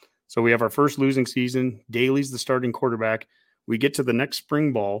Callahan. So we have our first losing season. Daly's the starting quarterback. We get to the next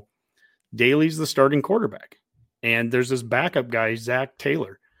spring ball. Daly's the starting quarterback, and there's this backup guy, Zach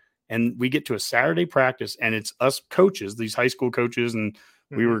Taylor. And we get to a Saturday practice, and it's us coaches, these high school coaches, and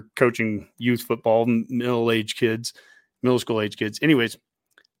we were coaching youth football, middle school age kids. Anyways,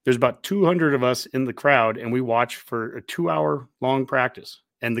 there's about 200 of us in the crowd, and we watch for a 2-hour long practice.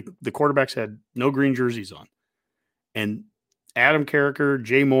 And the quarterbacks had no green jerseys on. And Adam Carricker,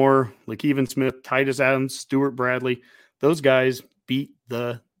 Jay Moore, Lakeven Smith, Titus Adams, Stuart Bradley, those guys beat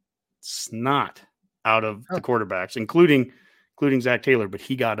the snot out of the quarterbacks, including Zach Taylor. But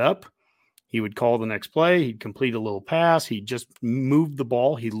he got up. He would call the next play. He'd complete a little pass. He just moved the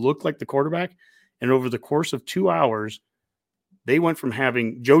ball. He looked like the quarterback. And over the course of 2 hours, they went from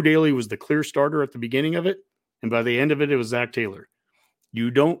having Joe Daly was the clear starter at the beginning of it, and by the end of it, it was Zach Taylor.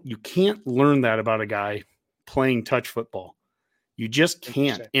 You can't learn that about a guy playing touch football. You just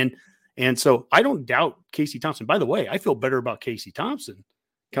can't. And so I don't doubt Casey Thompson. By the way, I feel better about Casey Thompson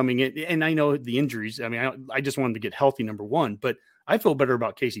coming in. And I know the injuries. I mean, I just wanted to get healthy, number one. But I feel better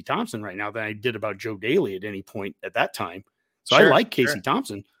about Casey Thompson right now than I did about Joe Daly at any point at that time. So I like Casey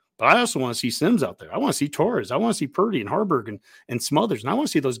Thompson. But I also want to see Sims out there. I want to see Torres. I want to see Purdy and Harburg and Smothers. And I want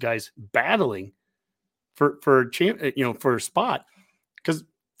to see those guys battling for a spot. Because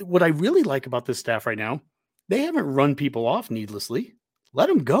what I really like about this staff right now, they haven't run people off needlessly. Let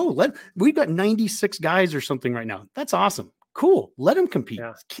them go. We've got 96 guys or something right now. That's awesome. Cool. Let them compete.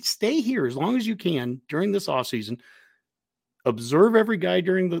 Yeah. Stay here as long as you can during this offseason. Observe every guy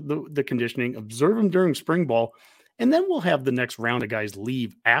during the conditioning. Observe them during spring ball. And then we'll have the next round of guys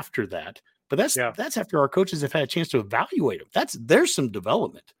leave after that. But that's after our coaches have had a chance to evaluate them. There's some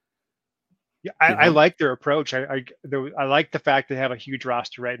development. Yeah, I like their approach. I like the fact they have a huge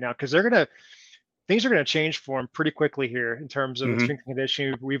roster right now, because things are gonna change for them pretty quickly here in terms of strength and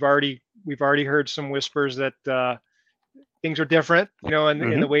conditioning. We've already heard some whispers that things are different,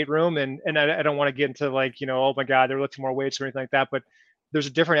 in the weight room, and I don't want to get into oh my God, they're lifting more weights or anything like that, but there's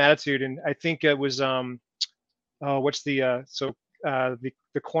a different attitude, and I think it was the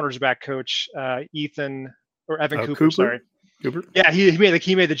cornersback coach, Ethan or Evan Cooper. Sorry. Cooper? Yeah, he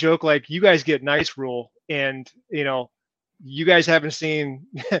made the joke like, you guys get nice, Rhule, and you guys haven't seen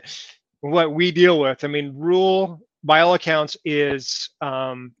what we deal with. I mean, Rhule, by all accounts, is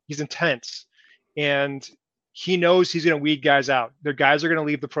he's intense, and he knows he's going to weed guys out. Their guys are going to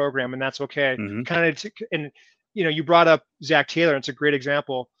leave the program, and that's okay. You brought up Zach Taylor, and it's a great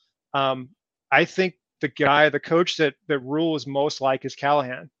example. I think the coach that Rhule is most like is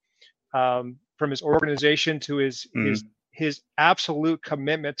Callahan, from his organization to his absolute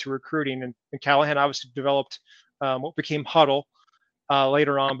commitment to recruiting. And Callahan obviously developed what became Huddle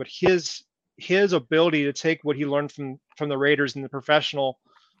later on, but his ability to take what he learned from the Raiders in the professional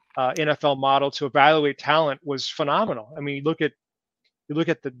NFL model to evaluate talent was phenomenal. I mean, you look at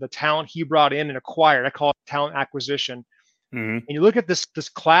the talent he brought in and acquired. I call it talent acquisition. And you look at this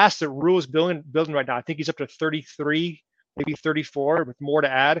class that Rhule is building right now. I think he's up to 33, maybe 34, with more to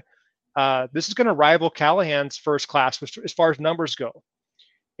add. This is going to rival Callahan's first class as far as numbers go.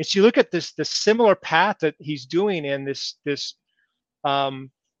 And so you look at this similar path that he's doing in this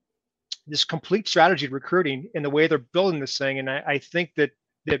complete strategy of recruiting and the way they're building this thing. And I think that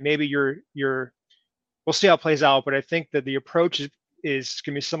maybe we'll see how it plays out, but I think that the approach is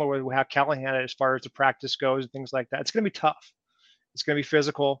going to be similar with how Callahan as far as the practice goes and things like that. It's going to be tough. It's going to be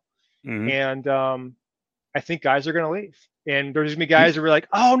physical. And I think guys are going to leave. And there's going to be guys that are like,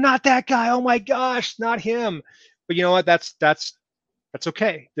 oh, not that guy. Oh my gosh, not him. but you know what? That's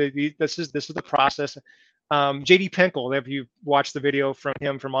okay. This is the process. JD Pinkel, if you watched the video from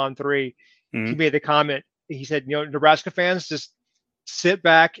him from On3, he made the comment. He said, Nebraska fans, just sit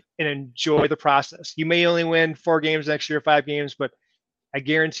back and enjoy the process. You may only win 4 games next year, 5 games, but I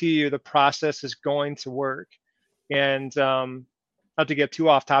guarantee you the process is going to work. And not to get too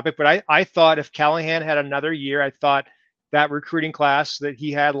off topic, but I thought if Callahan had another year, I thought that recruiting class that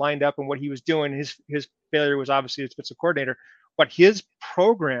he had lined up and what he was doing, his failure was obviously as defensive coordinator, but his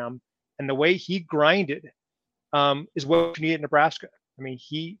program and the way he grinded is what you need at Nebraska. I mean,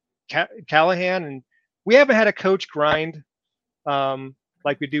 Callahan, and we haven't had a coach grind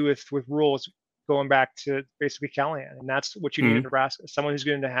like we do with Rules going back to basically Callahan, and that's what you need in Nebraska. Someone who's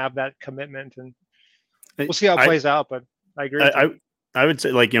going to have that commitment, and we'll see how it plays out. But I agree. I would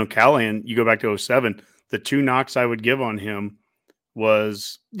say, like, Callahan, you go back to 07, the 2 knocks I would give on him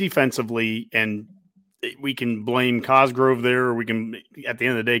was defensively, and we can blame Cosgrove there, or we can, at the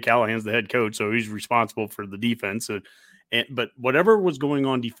end of the day, Callahan's the head coach, so he's responsible for the defense. But whatever was going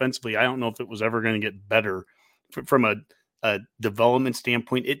on defensively, I don't know if it was ever going to get better from a development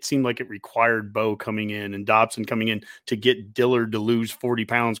standpoint. It seemed like it required Bo coming in and Dobson coming in to get Dillard to lose 40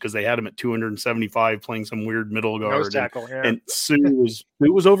 pounds because they had him at 275 playing some weird middle guard. Tackle, and Sue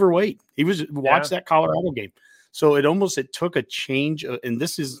was overweight. He was watched that Colorado game. So it took a change. And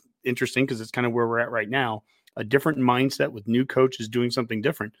this is interesting because it's kind of where we're at right now, a different mindset with new coaches doing something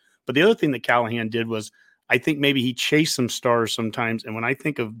different. But the other thing that Callahan did was, I think maybe he chased some stars sometimes. And when I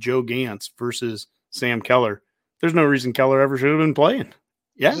think of Joe Gantz versus Sam Keller, there's no reason Keller ever should have been playing.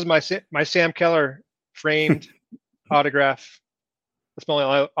 Yeah. This is my Sam Keller framed autograph. That's the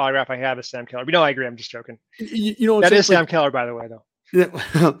only autograph I have is Sam Keller. But no, I agree. I'm just joking. That is Sam Keller, by the way, though.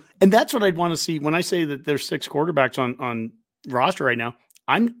 Yeah, and that's what I'd want to see when I say that there's 6 quarterbacks on roster right now.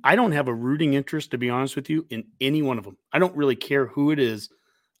 I don't have a rooting interest, to be honest with you, in any one of them. I don't really care who it is.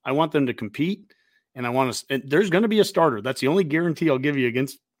 I want them to compete, and there's going to be a starter. That's the only guarantee I'll give you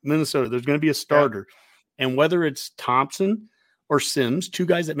against Minnesota. There's going to be a starter. Yeah. And whether it's Thompson or Sims, 2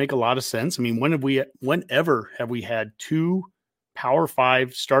 guys that make a lot of sense. I mean, whenever have we had 2 Power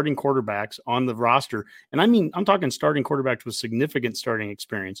 5 starting quarterbacks on the roster? And I mean, I'm talking starting quarterbacks with significant starting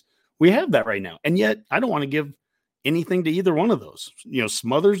experience. We have that right now. And yet I don't want to give anything to either one of those.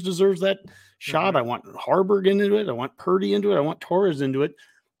 Smothers deserves that shot. I want Harburg into it. I want Purdy into it. I want Torres into it.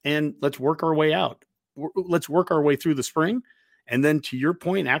 And let's work our way out. Let's work our way through the spring. And then to your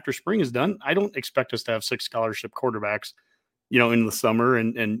point, after spring is done, I don't expect us to have 6 scholarship quarterbacks, in the summer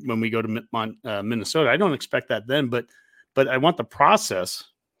and when we go to Minnesota. I don't expect that then, but I want the process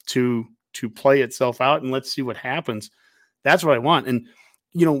to play itself out, and let's see what happens. That's what I want. And,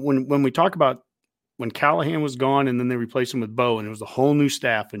 when we talk about when Callahan was gone and then they replaced him with Bo, and it was a whole new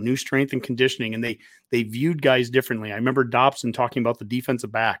staff and new strength and conditioning, and they viewed guys differently. I remember Dobson talking about the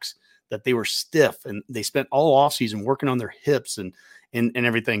defensive backs, that they were stiff and they spent all offseason working on their hips and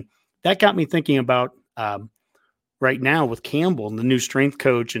everything. That got me thinking about right now with Campbell and the new strength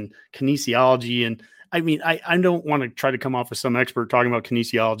coach and kinesiology. And I mean, I don't want to try to come off as some expert talking about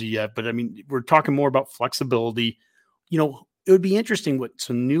kinesiology yet, but I mean, we're talking more about flexibility. It would be interesting what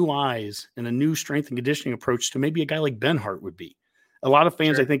some new eyes and a new strength and conditioning approach to maybe a guy like Benhart would be. A lot of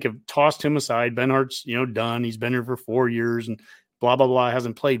fans, I think, have tossed him aside. Benhart's, done. He's been here for 4 years and blah, blah, blah,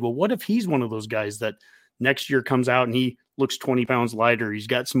 hasn't played. Well, what if he's one of those guys that next year comes out and he looks 20 pounds lighter? He's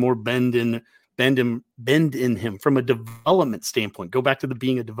got some more bend in him from a development standpoint. Go back to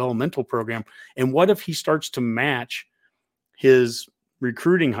being a developmental program. And what if he starts to match his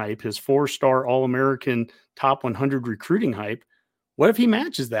recruiting hype, his 4-star All-American top 100 recruiting hype? What if he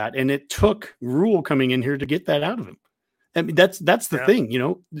matches that? And it took Rule coming in here to get that out of him. I mean, that's the thing,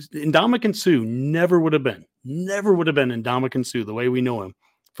 Ndamukong Suh never would have been Ndamukong Suh the way we know him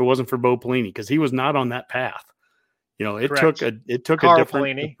if it wasn't for Bo Pelini, because he was not on that path. It took Carl a different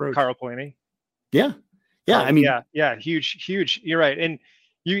Pelini, approach. Carl Pelini. Yeah. I mean, huge. You're right. And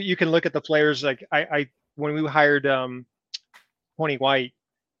you can look at the players. Like I when we hired Tony White,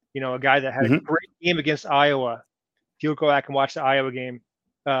 a guy that had a great game against Iowa. If you'll go back and watch the Iowa game,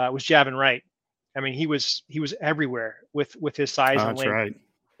 was Javin Wright. I mean, he was everywhere with his size and length. Right.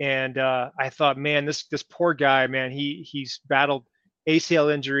 And I thought, man, this poor guy, man, he's battled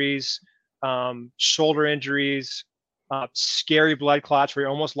ACL injuries, shoulder injuries, scary blood clots where he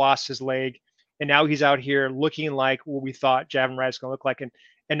almost lost his leg. And now he's out here looking like what we thought Javin Wright's going to look like. And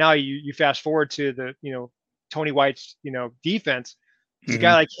now you fast forward to the, Tony White's, defense. Does a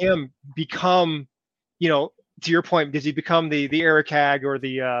guy like him become, to your point, does he become the Eric Hagg or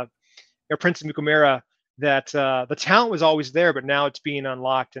the Prince Mukamara that the talent was always there, but now it's being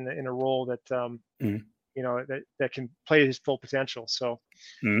unlocked in a role that that can play his full potential. So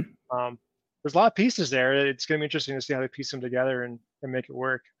Mm-hmm. There's a lot of pieces there. It's going to be interesting to see how they piece them together and make it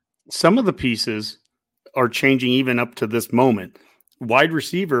work. Some of the pieces are changing even up to this moment. Wide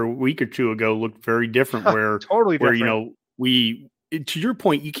receiver a week or two ago looked very different Totally different. To your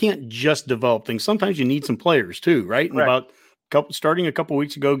point, you can't just develop things. Sometimes you need some players too, right? And starting a couple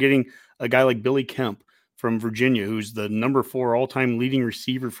weeks ago, getting a guy like Billy Kemp from Virginia, who's the number 4 all-time leading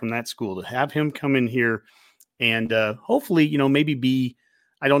receiver from that school, to have him come in here and hopefully, maybe be,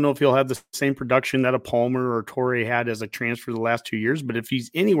 I don't know if he'll have the same production that a Palmer or Torrey had as a transfer the last 2 years, but if he's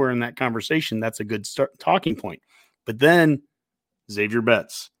anywhere in that conversation, that's a good talking point. But then Xavier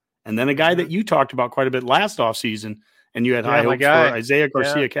Betts, and then a guy that you talked about quite a bit last offseason, and you had high hopes for Isaiah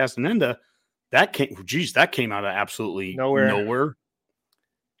Garcia Castaneda. That came out of absolutely nowhere.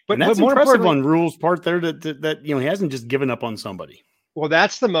 But that's impressive on Rhule's part there that he hasn't just given up on somebody. Well,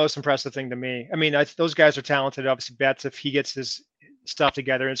 that's the most impressive thing to me. I mean, those guys are talented. Obviously, Betts, if he gets his stuff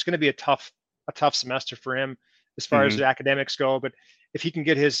together, it's going to be a tough semester for him as far as the academics go. But if he can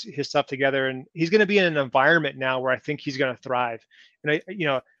get his stuff together, and he's going to be in an environment now where I think he's going to thrive. And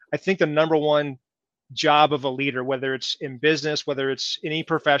I think the number one job of a leader, whether it's in business, whether it's any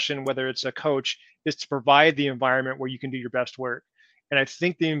profession, whether it's a coach, is to provide the environment where you can do your best work. And I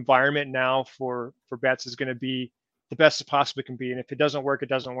think the environment now for Betts is going to be the best it possibly can be. And if it doesn't work, it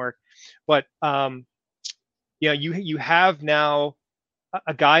doesn't work. But you have now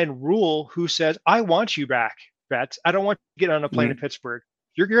a guy in Rhule who says, I want you back, Betts. I don't want you to get on a plane to Pittsburgh.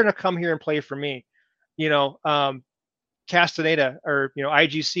 You're going to come here and play for me. Castaneda or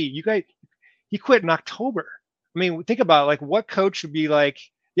IGC, you guys, he quit in October. I mean, think about like what coach would be like,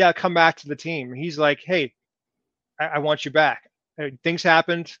 yeah, come back to the team. He's like, hey, I want you back. Things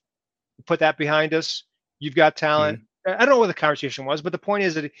happened. Put that behind us. You've got talent. I don't know what the conversation was, but the point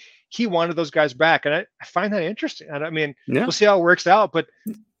is that he wanted those guys back. And I find that interesting. I mean, we'll see how it works out, but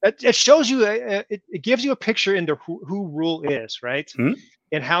it shows you, it gives you a picture into who Rhule is, right?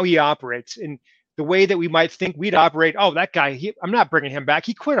 And how he operates and the way that we might think we'd operate. Oh, that guy, I'm not bringing him back.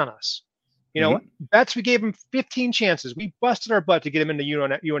 He quit on us. Betts, we gave him 15 chances. We busted our butt to get him into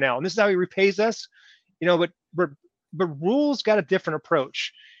UNL. And this is how he repays us, but Rhule's got a different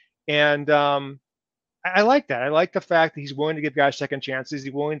approach. And I like that. I like the fact that he's willing to give guys second chances.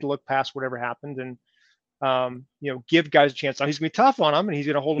 He's willing to look past whatever happened and, give guys a chance. Now he's gonna be tough on them and he's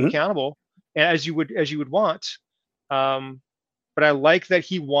gonna hold them accountable as you would want. But I like that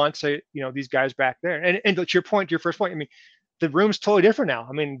he wants these guys back there. And to your first point, I mean, the room's totally different now.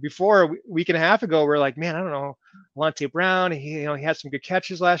 I mean, before a week and a half ago, we're like, man, I don't know, Alante Brown. He had some good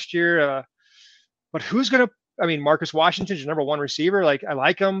catches last year, but who's gonna? I mean, Marcus Washington's your number 1 receiver. Like, I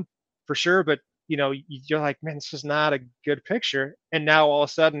like him for sure, but you're like, man, this is not a good picture. And now all of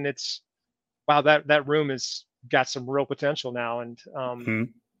a sudden, it's wow, that room has got some real potential now, and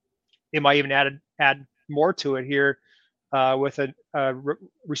it might even add more to it here with a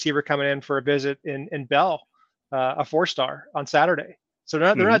receiver coming in for a visit in Bell. A 4-star on Saturday. So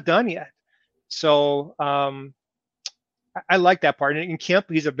they're not done yet. So I like that part. And Kemp,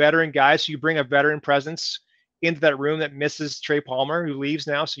 he's a veteran guy. So you bring a veteran presence into that room that misses Trey Palmer, who leaves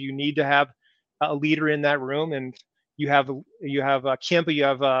now. So you need to have a leader in that room. And you have Kemp, you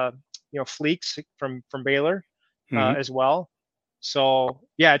have Fleeks from Baylor as well. So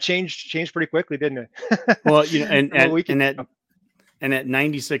yeah, it changed pretty quickly, didn't it? Well, and at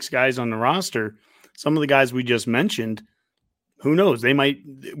 96 guys on the roster, some of the guys we just mentioned, who knows? We're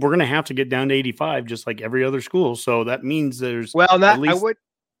going to have to get down to 85, just like every other school. So that means there's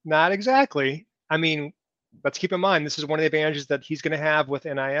not exactly. I mean, let's keep in mind, this is one of the advantages that he's going to have with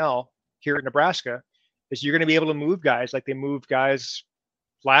NIL here at Nebraska, is you're going to be able to move guys like they moved guys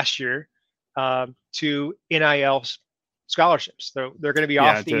last year to NIL scholarships. They're going to be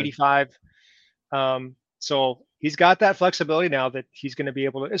off the 85. So he's got that flexibility now that he's going to be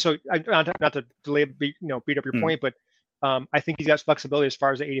able to. So not to beat up your point, but I think he's got flexibility as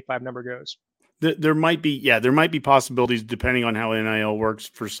far as the 85 number goes. There might be possibilities depending on how NIL works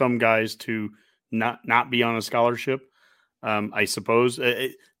for some guys to not be on a scholarship. I suppose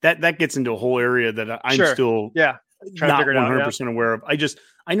that gets into a whole area that I'm still not 100% aware of.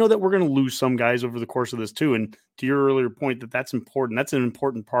 I know that we're going to lose some guys over the course of this too. And to your earlier point, that's important. That's an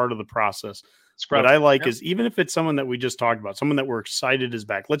important part of the process. What I like is, even if it's someone that we just talked about, someone that we're excited is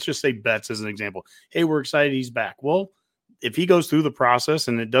back. Let's just say Betts as an example. Hey, we're excited he's back. Well, if he goes through the process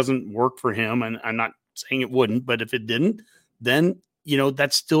and it doesn't work for him, and I'm not saying it wouldn't, but if it didn't, then,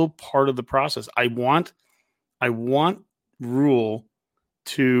 that's still part of the process. I want Rhule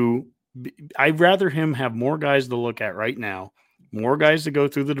I'd rather him have more guys to look at right now, more guys to go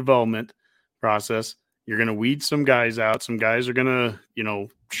through the development process. You're going to weed some guys out. Some guys are going to,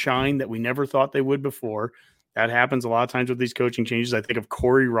 shine that we never thought they would before. That happens a lot of times with these coaching changes. I think of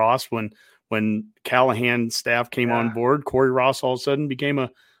Corey Ross when Callahan's staff came on board. Corey Ross all of a sudden became a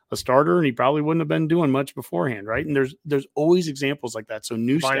starter, and he probably wouldn't have been doing much beforehand, right? And there's always examples like that. So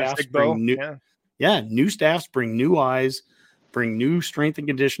new staffs bring new staffs bring new eyes, bring new strength and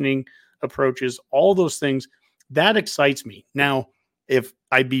conditioning approaches, all those things. That excites me. Now, if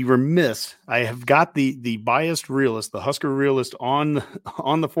I'd be remiss, I have got the biased realist, the Husker realist on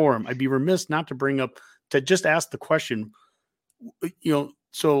the forum. I'd be remiss not to bring up, to just ask the question.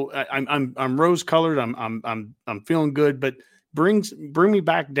 So I'm rose colored. I'm feeling good, but bring me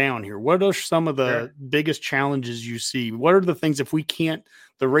back down here. What are some of the biggest challenges you see? What are the things, if we can't,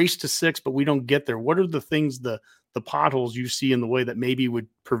 the race to 6, but we don't get there? What are the things, the potholes you see in the way that maybe would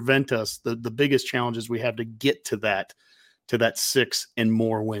prevent us, the biggest challenges we have to get to that 6 and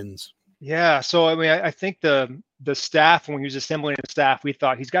more wins? Yeah. So, I mean, I think the staff, when he was assembling the staff, we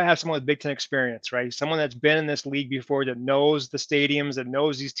thought he's got to have someone with Big Ten experience, right? Someone that's been in this league before, that knows the stadiums, that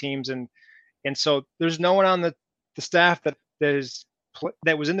knows these teams. And so there's no one on the staff that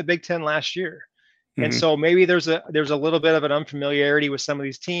was in the Big Ten last year. Mm-hmm. And so maybe there's a little bit of an unfamiliarity with some of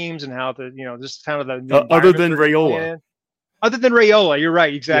these teams and how just kind of the other than Raiola. Other than Raiola, you're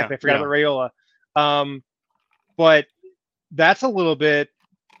right. Exactly. I forgot about Raiola. But that's a little bit,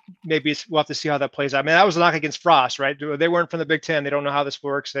 maybe we'll have to see how that plays out. I mean, that was a knock against Frost, right? They weren't from the Big Ten. They don't know how this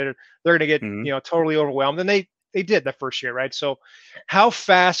works. They're going to get, totally overwhelmed. And they did the first year, right? So how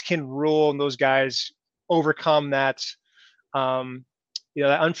fast can Rule and those guys overcome that, that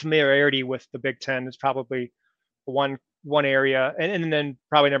unfamiliarity with the Big Ten is probably one area. And then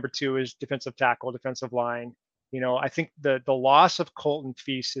probably number 2 is defensive tackle, defensive line. I think the loss of Colton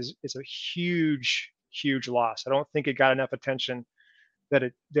Feast is a huge, huge loss. I don't think it got enough attention that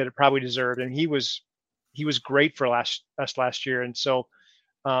it probably deserved. And he was great for us last year. And so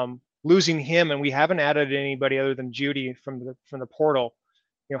losing him, and we haven't added anybody other than Judy from the portal,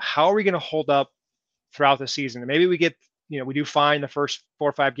 how are we going to hold up throughout the season? And maybe we get, we do fine the first 4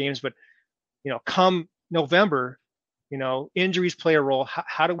 or 5 games, but come November, injuries play a role.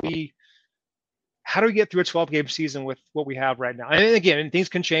 How do we get through a 12-game season with what we have right now? And again, things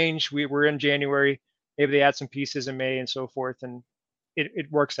can change. We're in January. Maybe they add some pieces in May and so forth, and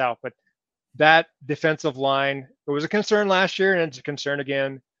it works out. But that defensive line, it was a concern last year, and it's a concern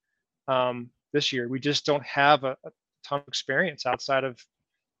again this year. We just don't have a ton of experience outside of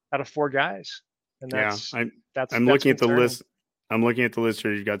 4 guys, and I'm looking at the list. I'm looking at the list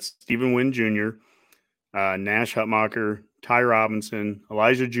here. You got Stephen Wynn Jr., Nash Hutmacher, Ty Robinson,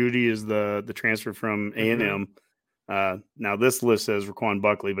 Elijah Judy is the transfer from A&M. Now this list says Raquan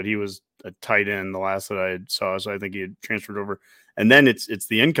Buckley, but he was a tight end the last that I saw, so I think he had transferred over. And then it's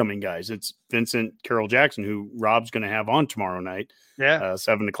the incoming guys. It's Vincent Carroll Jackson, who Rob's going to have on tomorrow night.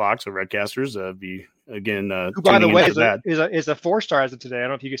 7 o'clock. So Redcasters be again. Who, by the way, is a 4-star as of today. I don't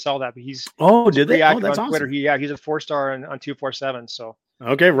know if you saw that, but he's did they? Oh, that's on Twitter. Awesome. He's a 4-star on 247. So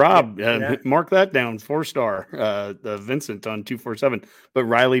okay, Rob, mark that down. 4-star. Vincent on 247, but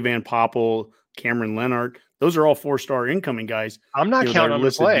Riley Van Poppel, Cameron Leonard, those are all 4-star incoming guys. I'm not counting on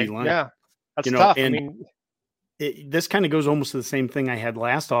the play. Yeah, that's tough. And I mean, this kind of goes almost to the same thing I had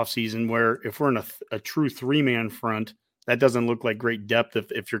last offseason, where if we're in a true 3-man front, that doesn't look like great depth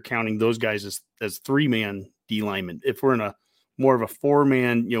if you're counting those guys as 3-man D linemen. If we're in a more of a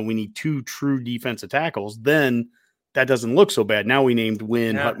 4-man, we need 2 true defensive tackles, then that doesn't look so bad. Now we named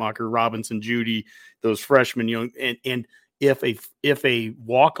Wynn, Hutmacher, Robinson, Judy, those freshmen, and if a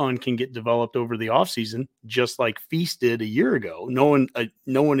walk-on can get developed over the offseason, just like Feast did a year ago, no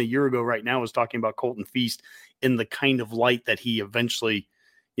one a year ago right now was talking about Colton Feast in the kind of light that he eventually,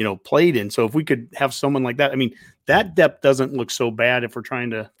 played in. So if we could have someone like that, I mean, that depth doesn't look so bad if we're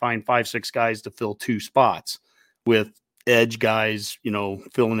trying to find 5-6 guys to fill 2 spots with edge guys,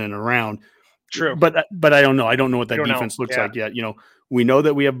 filling in around. True. But I don't know. I don't know what that defense looks like yet. We know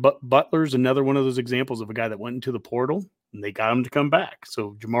that we have Butler's another one of those examples of a guy that went into the portal and they got him to come back.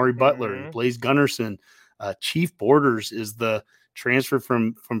 So Jamari Butler and Blaze Gunnerson, Chief Borders is the transfer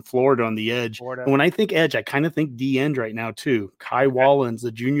from Florida on the edge. And when I think edge, I kind of think D end right now too. Kai Wallens,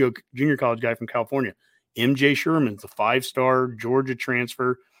 the junior college guy from California. MJ Sherman's the 5-star Georgia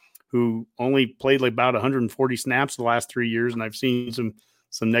transfer who only played like about 140 snaps the last 3 years. And I've seen some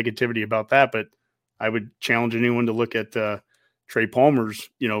negativity about that, but I would challenge anyone to look at Trey Palmer's,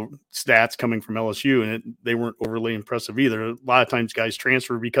 stats coming from LSU, and they weren't overly impressive either. A lot of times guys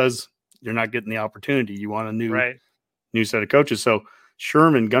transfer because you're not getting the opportunity. You want a new set of coaches. So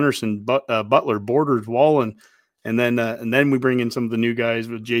Sherman, Gunnerson, Butler, Borders, Wallen, and then we bring in some of the new guys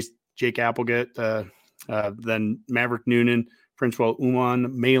with Jake Applegate, Then Maverick Noonan, Princewell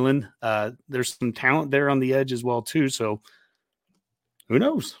Uman, Malin. There's some talent there on the edge as well too. So who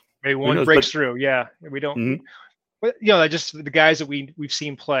knows? Maybe one breaks through. Yeah, we don't. Mm-hmm. But just the guys that we've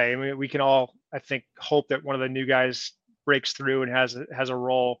seen play. I mean, we can all, I think, hope that one of the new guys breaks through and has a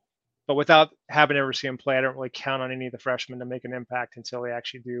role. But without having ever seen him play, I don't really count on any of the freshmen to make an impact until they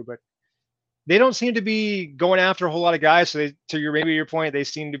actually do. But they don't seem to be going after a whole lot of guys. So maybe your point, they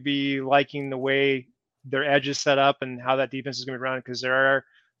seem to be liking the way their edge is set up and how that defense is going to be run, because there are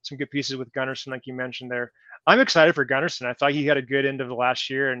some good pieces with Gunnarsson, like you mentioned there. I'm excited for Gunnarsson. I thought he had a good end of the last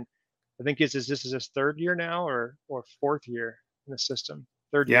year, and I think this is his third year now or fourth year in the system.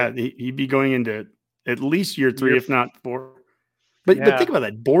 Third year. Yeah, he'd be going into at least year 3, if not 4. But think about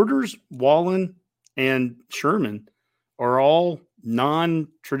that. Borders, Wallen, and Sherman are all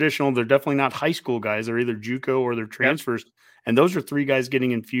non-traditional. They're definitely not high school guys. They're either JUCO or they're transfers. Yep. And those are 3 guys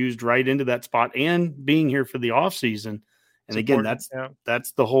getting infused right into that spot and being here for the offseason. And again,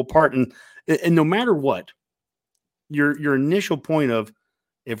 that's the whole part. And no matter what, your initial point of,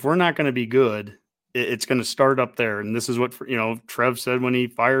 if we're not going to be good, it's going to start up there. And this is what, Trev said when he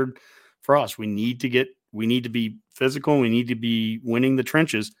fired Frost. We need to be physical. We need to be winning the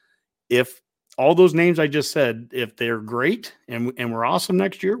trenches. If all those names I just said, if they're great and we're awesome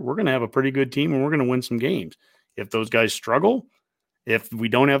next year, we're going to have a pretty good team and we're going to win some games. If those guys struggle, if we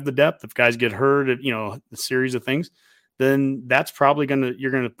don't have the depth, if guys get hurt, the series of things, then that's probably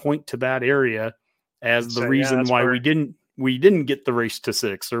you're going to point to that area as the reason why we didn't get the race to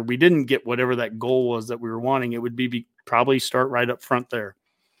 6, or we didn't get whatever that goal was that we were wanting. It would be probably start right up front there.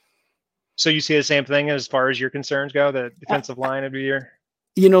 So you see the same thing as far as your concerns go, the defensive line of the year?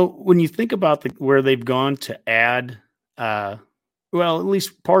 When you think about where they've gone to add, at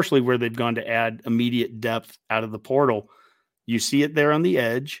least partially where they've gone to add immediate depth out of the portal, you see it there on the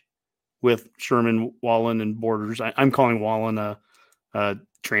edge with Sherman, Wallen, and Borders. I'm calling Wallen a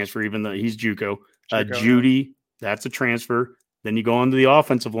transfer, even though he's JUCO. Judy, that's a transfer. Then you go onto the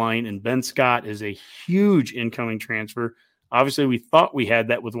offensive line, and Ben Scott is a huge incoming transfer. Obviously, we thought we had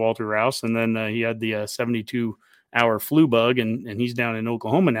that with Walter Rouse, and then he had the 72-hour flu bug, and he's down in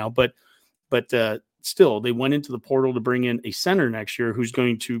Oklahoma now. But still, they went into the portal to bring in a center next year who's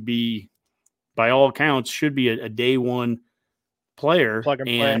going to be, by all accounts, should be a day one player. Plug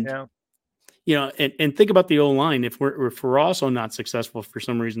and play, yeah. And think about the O-line. If we're also not successful for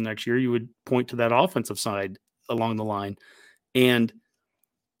some reason next year, you would point to that offensive side along the line. And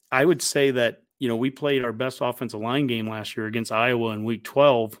I would say that, we played our best offensive line game last year against Iowa in week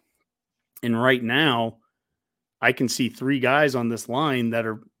 12. And right now, I can see 3 guys on this line that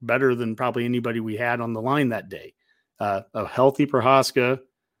are better than probably anybody we had on the line that day. A healthy Prohaska,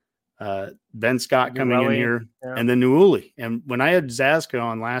 Ben Scott coming in here, and then Nuuli. And when I had Zaska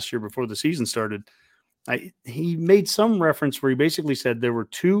on last year before the season started, he made some reference where he basically said there were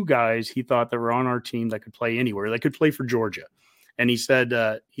 2 guys he thought that were on our team that could play anywhere. They could play for Georgia. And he said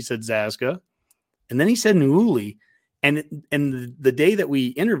Zaska, and then he said Nuuli. And the day that we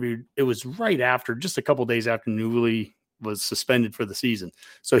interviewed, it was right after, just a couple days after Nuuli was suspended for the season.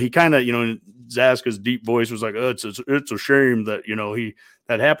 So he kind of, Zaska's deep voice was like, it's a shame that,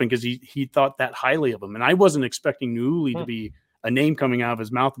 that happened, because he thought that highly of him. And I wasn't expecting Nuuli to be a name coming out of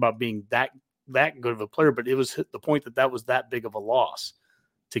his mouth about being that good of a player, but it was the point that was that big of a loss.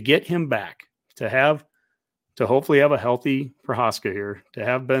 To get him back, to hopefully have a healthy Prohaska here, to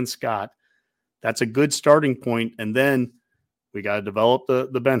have Ben Scott, that's a good starting point. And then we got to develop the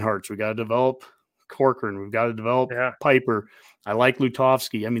Benharts. We got to develop Corcoran. We've got to develop Piper. I like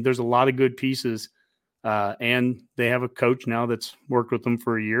Lutovsky. I mean, there's a lot of good pieces. And they have a coach now that's worked with them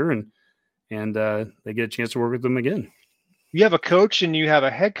for a year, and they get a chance to work with them again. You have a coach and you have a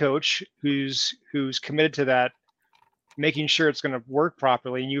head coach who's committed to that, making sure it's going to work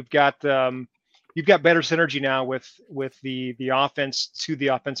properly. And you've got better synergy now with the offense to the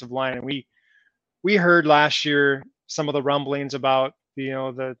offensive line. And we heard last year some of the rumblings about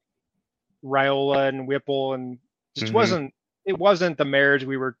the Raiola and Whipple, and just wasn't the marriage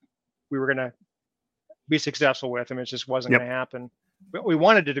we were going to be successful with. I mean, it just wasn't going to happen. We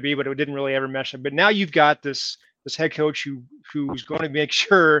wanted it to be, but it didn't really ever mesh. But now you've got this head coach who's going to make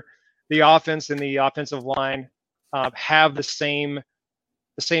sure the offense and the offensive line have the same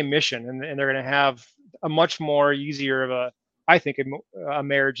mission, and they're going to have a much more easier of a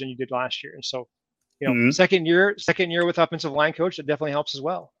marriage than you did last year. And so, second year with offensive line coach, that definitely helps as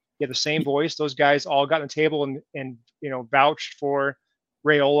well. You have the same voice. Those guys all got on the table and vouched for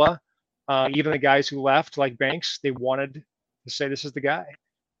Raiola. Even the guys who left, like Banks, they wanted to say this is the guy.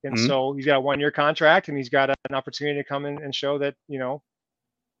 And so he's got a 1-year contract, and he's got an opportunity to come in and show that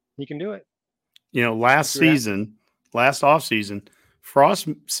he can do it. last off season, Frost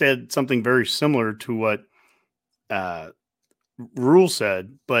said something very similar to what Rule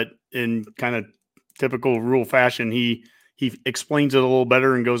said, but in kind of typical Rule fashion, he explains it a little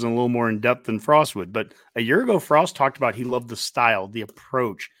better and goes in a little more in depth than Frost would. But a year ago, Frost talked about he loved the style, the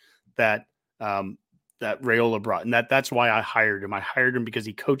approach that that Raiola brought, and that's why I hired him. I hired him because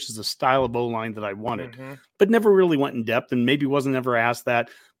he coaches the style of O-line that I wanted, but never really went in depth, and maybe wasn't ever asked that.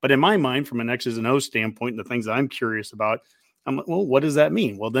 But in my mind, from an X's and O's standpoint, and the things that I'm curious about, I'm like, well, what does that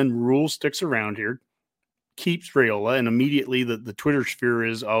mean? Well, then Rule sticks around here, keeps Raiola, and immediately the Twitter sphere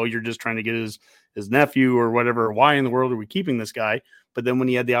is, oh, you're just trying to get his nephew or whatever. Why in the world are we keeping this guy? But then when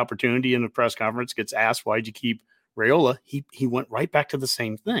he had the opportunity in the press conference, gets asked, why'd you keep Raiola? He went right back to the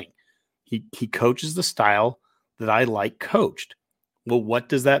same thing. He coaches the style that I like coached. Well, what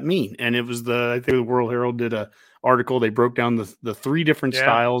does that mean? And it was I think the World Herald did a article. They broke down the three different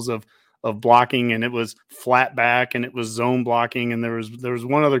styles of blocking, and it was flat back, and it was zone blocking, and there was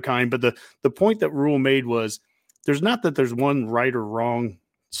one other kind. But the point that Rule made was there's not that there's one right or wrong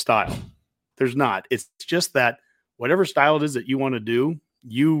style. There's not. It's just that whatever style it is that you want to do,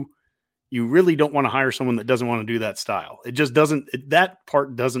 you really don't want to hire someone that doesn't want to do that style. It just doesn't. That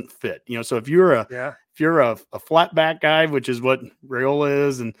part doesn't fit. So if you're a flat back guy, which is what Raiola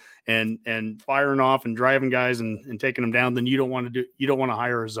is, and firing off and driving guys and taking them down, then you don't want to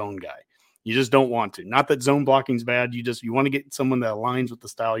hire a zone guy. You just don't want to. Not that zone blocking is bad. You want to get someone that aligns with the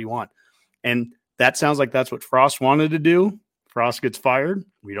style you want. And that sounds like that's what Frost wanted to do. Frost gets fired.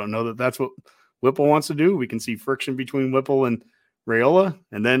 We don't know that that's what Whipple wants to do. We can see friction between Whipple and Raiola,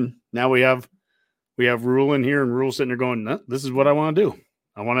 and then now we have Rule in here, and Rule sitting there going, no, this is what I want to do.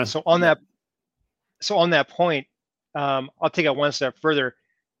 I want to. So on that point, I'll take it one step further.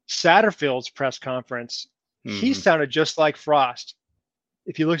 Satterfield's press conference, he sounded just like Frost.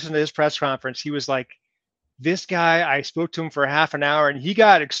 If you listen to his press conference, he was like, this guy, I spoke to him for half an hour, and he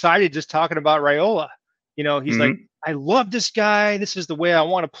got excited just talking about Raiola. He's like, I love this guy. This is the way I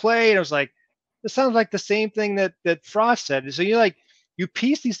want to play. And I was like, this sounds like the same thing that Frost said. So you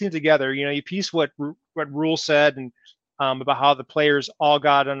piece these things together. You piece what Rule said and about how the players all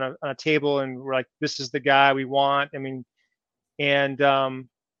got on a table and were like, this is the guy we want. I mean, and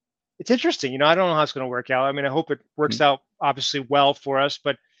it's interesting. I don't know how it's going to work out. I mean, I hope it works out obviously well for us.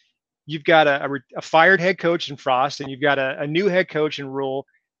 But you've got a fired head coach in Frost, and you've got a new head coach in Rule,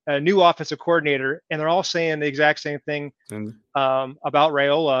 a new offensive coordinator, and they're all saying the exact same thing about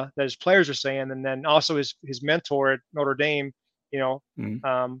Raiola that his players are saying. And then also his mentor at Notre Dame,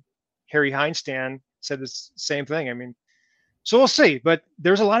 Harry Heinstein, said the same thing. I mean, so we'll see. But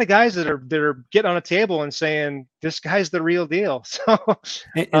there's a lot of guys that are getting on a table and saying this guy's the real deal. So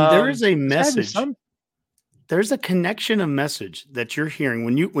and there is a message. There's a connection of message that you're hearing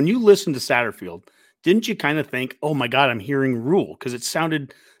when you listen to Satterfield. Didn't you kind of think, oh my God, I'm hearing Rule? Because it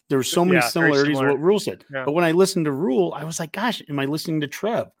sounded, there were so many similarities with what Rule said. Yeah. But when I listened to Rule, I was like, gosh, am I listening to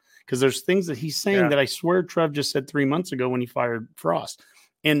Trev? Because there's things that he's saying that I swear Trev just said 3 months ago when he fired Frost.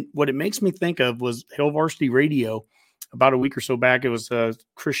 And what it makes me think of was Hail Varsity Radio about a week or so back. It was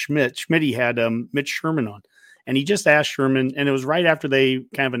Chris Schmidt. Schmitty had Mitch Sherman on. And he just asked Sherman, and it was right after they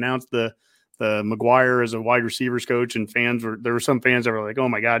kind of announced the McGuire as a wide receivers coach, and there were some fans that were like, oh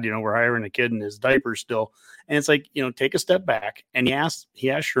my God, we're hiring a kid in his diaper still. And it's like, take a step back. And he asked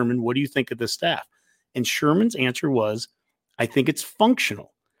Sherman, what do you think of this staff? And Sherman's answer was, I think it's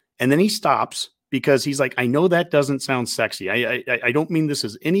functional. And then he stops because he's like, I know that doesn't sound sexy. I don't mean this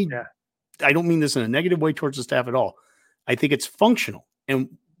as I don't mean this in a negative way towards the staff at all. I think it's functional. And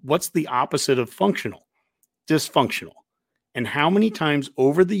what's the opposite of functional? Dysfunctional. And how many times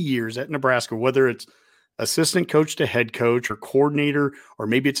over the years at Nebraska, whether it's assistant coach to head coach or coordinator, or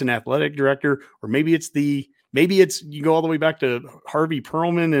maybe it's an athletic director, or maybe it's you go all the way back to Harvey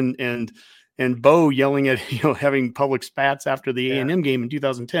Perlman and Bo yelling at, having public spats after the A&M game in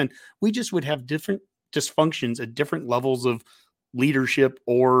 2010, we just would have different dysfunctions at different levels of leadership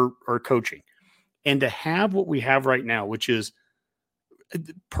or coaching. And to have what we have right now, which is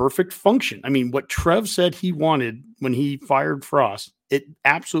perfect function. I mean, what Trev said he wanted when he fired Frost, it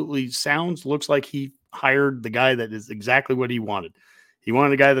absolutely looks like he hired the guy that is exactly what he wanted. He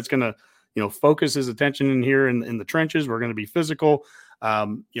wanted a guy that's going to, focus his attention in here in the trenches. We're going to be physical.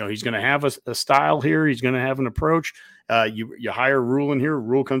 He's going to have a style here. He's going to have an approach. You hire Rule in here.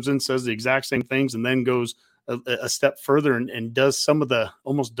 Rule comes in, says the exact same things, and then goes a step further and does some of the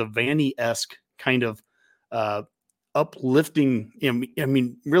almost Devaney-esque kind of uplifting. I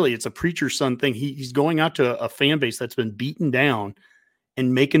mean, really, it's a preacher's son thing. He's going out to a fan base that's been beaten down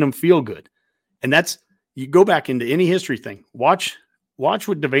and making them feel good. And you go back into any history thing. Watch watch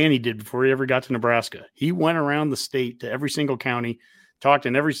what Devaney did before he ever got to Nebraska. He went around the state to every single county, talked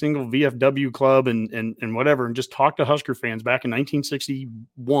in every single VFW club and whatever, and just talked to Husker fans back in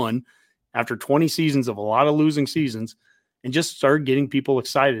 1961 after 20 seasons of a lot of losing seasons, and just started getting people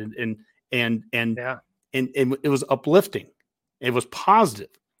excited. And it was uplifting. It was positive.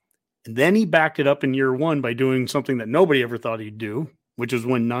 And then he backed it up in year one by doing something that nobody ever thought he'd do, which was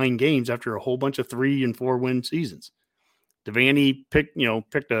win 9 games after a whole bunch of 3 and 4 win seasons. Devaney picked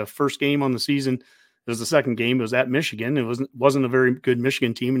a first game on the season. It was the second game. It was at Michigan. It wasn't a very good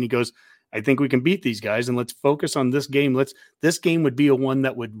Michigan team. And he goes, I think we can beat these guys, and let's focus on this game. This game would be a one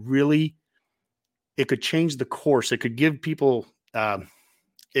that would really, it could change the course. It could give people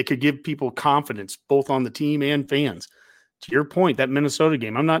confidence, both on the team and fans. To your point, that Minnesota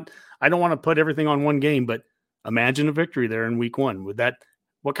game, I don't want to put everything on one game, but imagine a victory there in week 1.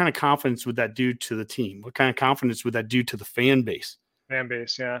 What kind of confidence would that do to the team? What kind of confidence would that do to the fan base?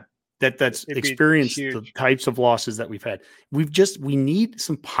 Yeah. That's experienced the types of losses that we've had. We need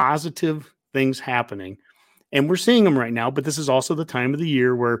some positive things happening, and we're seeing them right now, but this is also the time of the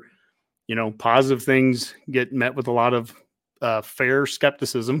year where, positive things get met with a lot of fair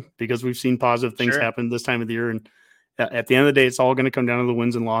skepticism, because we've seen positive things happen this time of the year. And at the end of the day, it's all going to come down to the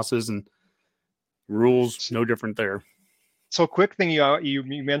wins and losses, and rules no different there. So quick thing, you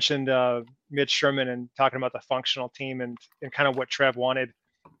mentioned Mitch Sherman and talking about the functional team and kind of what Trev wanted.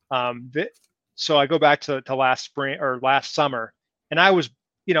 So I go back to last spring or last summer, and I was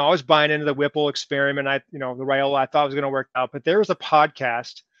buying into the Whipple experiment. The Raiola I thought was going to work out, but there was a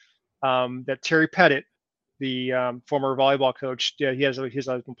podcast that Terry Pettit, the former volleyball coach, he has his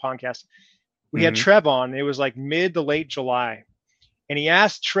own podcast. We had Trev on. It was like mid to late July, and he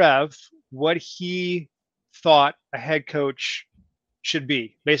asked Trev what he thought a head coach should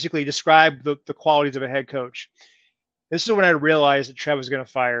be. Basically, describe the qualities of a head coach. This is when I realized that Trev was going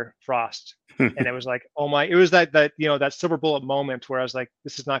to fire Frost, and it was like, it was that silver bullet moment where I was like,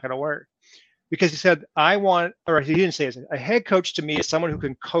 this is not going to work, because he said, he didn't say it. A head coach to me is someone who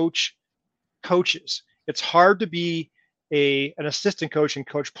can coach coaches. It's hard to be an assistant coach and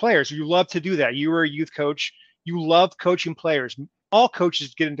coach players. You love to do that. You were a youth coach. You love coaching players. All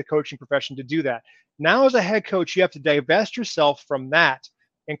coaches get into coaching profession to do that. Now, as a head coach, you have to divest yourself from that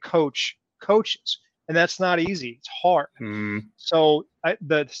and coach coaches, and that's not easy. It's hard. So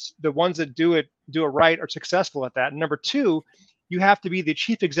the ones that do it right are successful at that. And number 2, you have to be the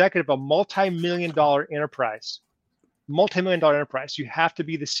chief executive of a multi-million-dollar enterprise. You have to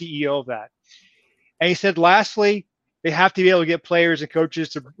be the CEO of that. And he said, lastly, they have to be able to get players and coaches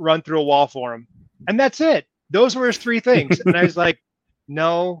to run through a wall for them, and that's it. Those were his 3 things. And I was like,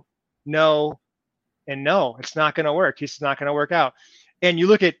 no, and no, it's not going to work. It's not going to work out. And you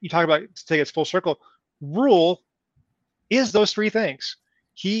talk about, to take it full circle, Rule is those 3 things.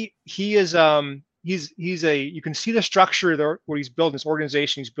 He is, you can see the structure there, what he's building, this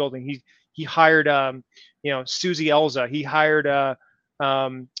organization he's building. He hired, Susie Elza. He hired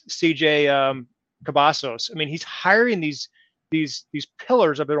CJ Cavazos. I mean, he's hiring these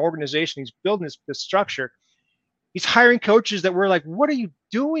pillars of an organization. He's building this structure. He's hiring coaches that were like, what are you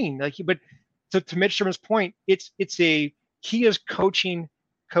doing? But to Mitch Sherman's point, he is coaching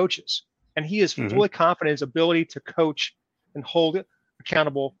coaches, and he is fully confident in his ability to coach and hold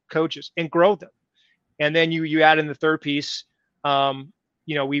accountable coaches and grow them. And then you add in the third piece.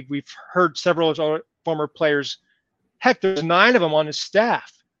 We've heard several of our former players. Heck, there's 9 of them on his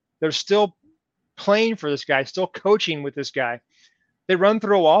staff. They're still playing for this guy, still coaching with this guy. They run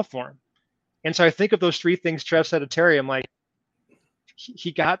through a wall for him. And so I think of those 3 things Trev said to Terry. I'm like,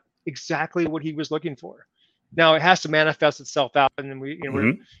 he got exactly what he was looking for. Now it has to manifest itself out, and then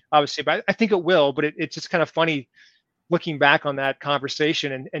we're obviously, but I think it will. But it's just kind of funny looking back on that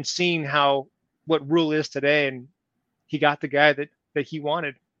conversation and seeing what Rule is today, and he got the guy that he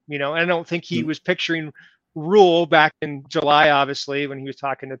wanted. And I don't think he was picturing Rule back in July, obviously, when he was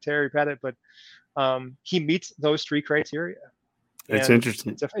talking to Terry Pettit, but he meets those 3 criteria. It's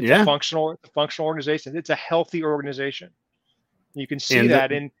interesting. It's a functional organization. It's a healthy organization. You can see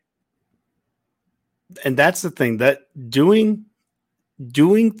that and that's the thing, that doing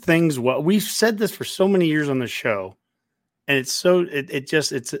things well. We've said this for so many years on the show, and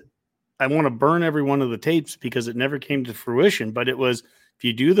I want to burn every one of the tapes because it never came to fruition. But it was, if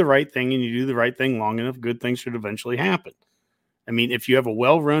you do the right thing and you do the right thing long enough, good things should eventually happen. I mean, if you have a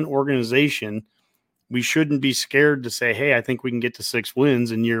well-run organization, we shouldn't be scared to say, hey, I think we can get to 6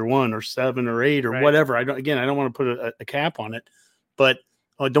 wins in year 1 or 7 or 8 or whatever. I don't want to put a cap on it, but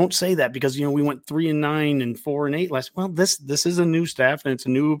don't say that because, we went 3-9 and 4-8 last. Well, this is a new staff, and it's a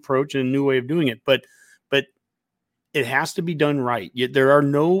new approach and a new way of doing it. But it has to be done right. There are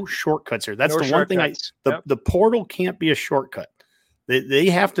no shortcuts here. That's No the one thing Yep. the portal can't be a shortcut. They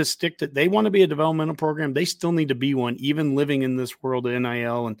have to stick to, they want to be a developmental program. They still need to be one, even living in this world of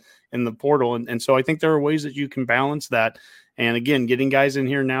NIL and the portal. And so I think there are ways that you can balance that. And again, getting guys in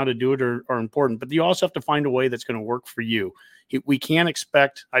here now to do it are important, but you also have to find a way that's going to work for you. We can't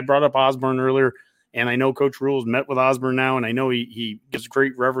expect, I brought up Osborne earlier, and I know Coach Rule's met with Osborne now, and I know he gives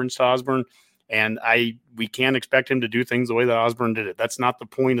great reverence to Osborne. And we can't expect him to do things the way that Osborne did it. That's not the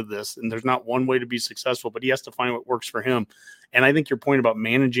point of this. And there's not one way to be successful, but he has to find what works for him. And I think your point about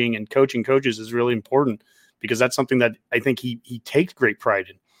managing and coaching coaches is really important, because that's something that I think he takes great pride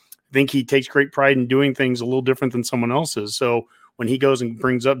in. I think he takes great pride in doing things a little different than someone else's. So when he goes and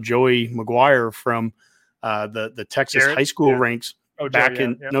brings up Joey McGuire from the Texas high school ranks back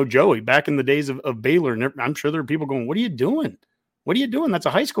in the days of Baylor, and I'm sure there are people going, "What are you doing? What are you doing? That's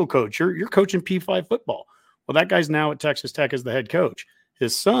a high school coach. You're coaching P5 football." Well, that guy's now at Texas Tech as the head coach.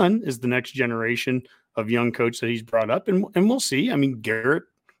 His son is the next generation of young coach that he's brought up, and we'll see. I mean, Garrett,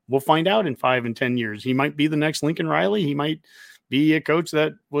 we'll find out in 5 and 10 years. He might be the next Lincoln Riley. He might be a coach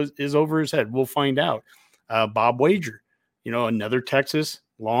that is over his head. We'll find out. Bob Wager, another Texas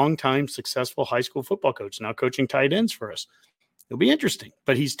long-time successful high school football coach, now coaching tight ends for us. It'll be interesting,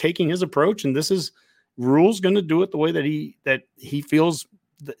 but he's taking his approach, and this is Rule's going to do it the way that he feels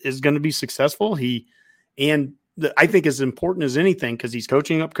is going to be successful. I think as important as anything, because he's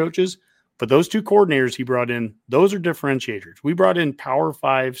coaching up coaches, but those two coordinators he brought in, those are differentiators. We brought in Power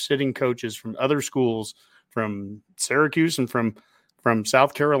 5 sitting coaches from other schools, from Syracuse and from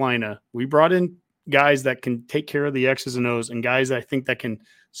South Carolina. We brought in guys that can take care of the X's and O's, and guys I think that can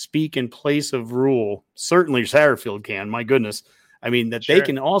speak in place of Rule. Certainly Satterfield can, my goodness. I mean, that They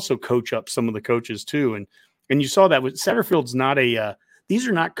can also coach up some of the coaches too. And you saw that with Satterfield's not these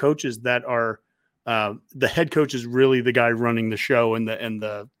are not coaches that are the head coach is really the guy running the show, and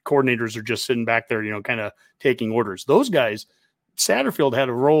the coordinators are just sitting back there, kind of taking orders. Those guys, Satterfield had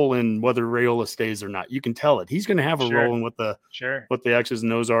a role in whether Raiola stays or not. You can tell it. He's going to have a role in what the X's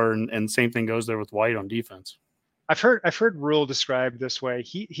and O's are. And same thing goes there with White on defense. I've heard Rule described this way.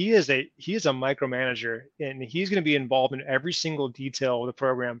 He is a micromanager, and he's going to be involved in every single detail of the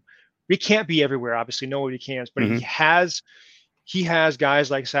program. He can't be everywhere, obviously. Nobody can, but he has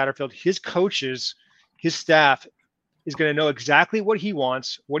guys like Satterfield. His coaches, his staff is going to know exactly what he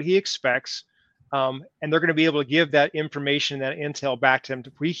wants, what he expects, and they're going to be able to give that information, that intel back to him.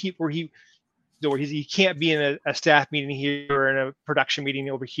 Where he can't be in a staff meeting here or in a production meeting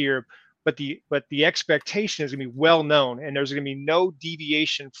over here. But the expectation is going to be well known, and there's going to be no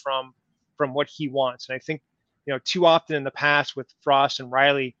deviation from what he wants. And I think, too often in the past with Frost and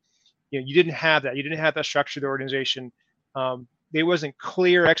Riley, you didn't have that. You didn't have that structure of the organization. There wasn't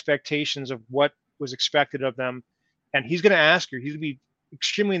clear expectations of what was expected of them. And he's going to ask you. He's going to be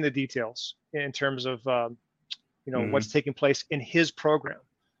extremely in the details in terms of what's taking place in his program.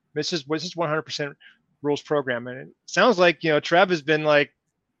 This is 100% Rule's program, and it sounds like Trev has been like,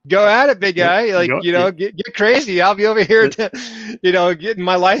 go at it, big guy. Get crazy. I'll be over here to, getting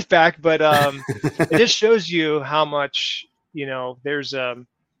my life back. But it just shows you how much, there's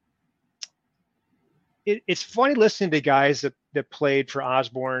it's funny listening to guys that played for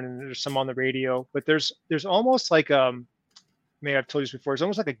Osborne, and there's some on the radio, but there's almost like maybe I've told you this before, it's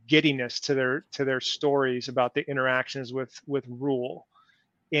almost like a giddiness to their stories about the interactions with Rule,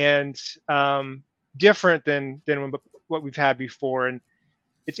 and different than what we've had before. And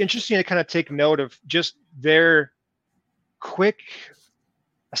it's interesting to kind of take note of just their quick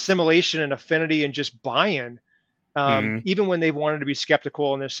assimilation and affinity and just buy-in, even when they wanted to be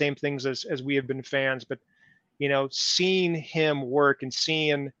skeptical and the same things as we have been fans. But, seeing him work and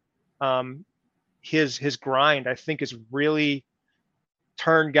seeing his grind, I think has really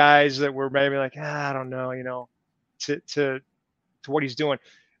turned guys that were maybe like, I don't know, to what he's doing.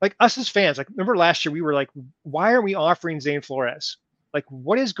 Like us as fans, like remember last year we were like, why are we offering Zane Flores? Like,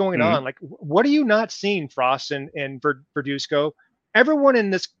 what is going on? Like, what are you not seeing, Frost and Verduzco? Everyone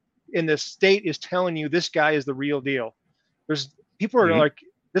in this state is telling you this guy is the real deal. There's people are like,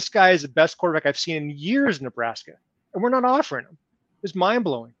 this guy is the best quarterback I've seen in years in Nebraska, and we're not offering him. It's mind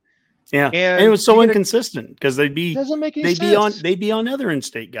blowing. Yeah, and it was so inconsistent because they'd be on other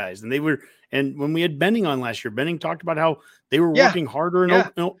in-state guys, and they were. And when we had Benning on last year, Benning talked about how they were working harder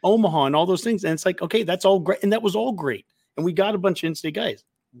in Omaha and all those things. And it's like, okay, that's all great, and that was all great. And we got a bunch of in-state guys.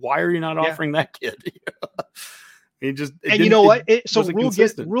 Why are you not offering that kid? So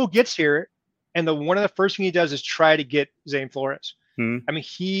Rule gets here, and one of the first thing he does is try to get Zane Flores. I mean,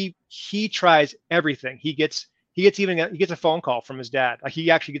 he tries everything. He gets a phone call from his dad. Like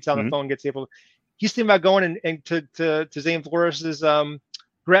he actually gets on the phone, he's thinking about going and to Zane Flores's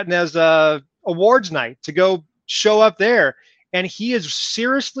Gretna's awards night to go show up there. And he is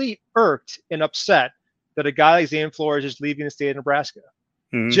seriously irked and upset that a guy like Zane Flores is leaving the state of Nebraska,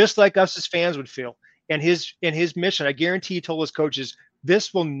 just like us as fans would feel. And his mission, I guarantee he told his coaches,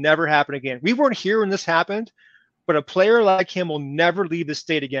 this will never happen again. We weren't here when this happened, but a player like him will never leave the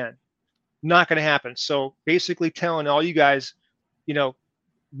state again. Not going to happen. So basically telling all you guys,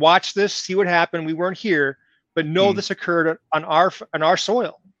 watch this, see what happened. We weren't here, but know this occurred on our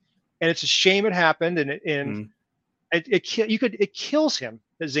soil. And it's a shame it happened. And it kills him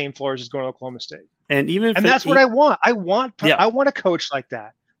that Zane Flores is going to Oklahoma State. And that's what I want. I want a coach like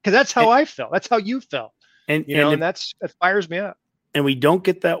that, because that's how I felt. That's how you felt. And that fires me up. And we don't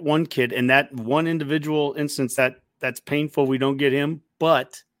get that one kid, and that one individual instance that's painful. We don't get him,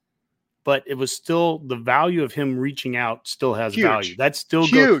 but it was still the value of him reaching out still has value. That's still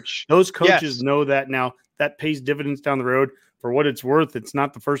huge. Those coaches know that now. That pays dividends down the road. For what it's worth, it's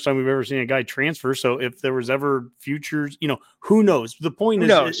not the first time we've ever seen a guy transfer. So if there was ever futures, who knows? The point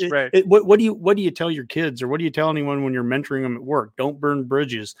is, right? What do you tell your kids, or what do you tell anyone when you're mentoring them at work? Don't burn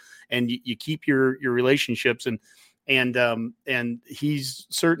bridges, and you keep your relationships. And he's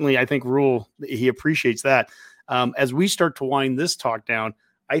certainly, I think, Rhule, he appreciates that. As we start to wind this talk down,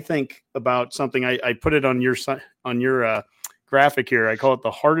 I think about something. I put it on your graphic here. I call it the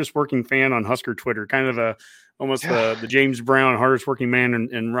hardest working fan on Husker Twitter, kind of almost the James Brown hardest working man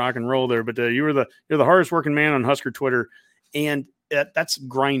in rock and roll there. But you're the hardest working man on Husker Twitter, and that's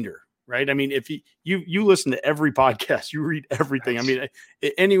Grinder, right? I mean, if you listen to every podcast, you read everything. I mean,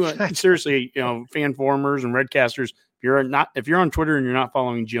 anyone seriously, fan formers and Redcasters, if you're on Twitter and you're not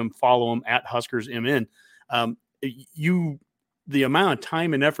following Jim, follow him at HuskersMN. The amount of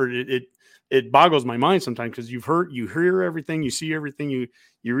time and effort, it boggles my mind sometimes, because you hear everything, you see everything,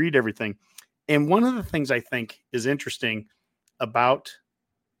 you read everything. And one of the things I think is interesting about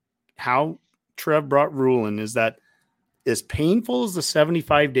how Trev brought Rhule in is that, as painful as the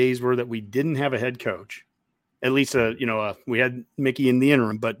 75 days were that we didn't have a head coach, at least we had Mickey in the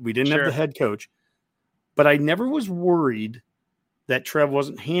interim, but we didn't have the head coach. But I never was worried that Trev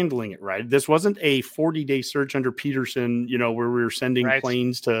wasn't handling it right. This wasn't a 40-day search under Peterson, where we were sending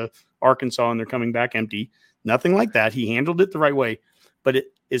planes to Arkansas and they're coming back empty. Nothing like that. He handled it the right way. But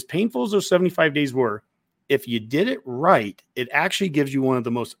as painful as those 75 days were, if you did it right, it actually gives you one of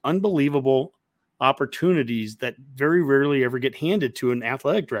the most unbelievable opportunities that very rarely ever get handed to an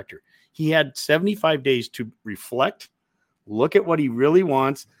athletic director. He had 75 days to reflect, look at what he really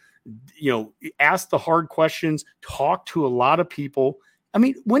wants, ask the hard questions, talk to a lot of people. I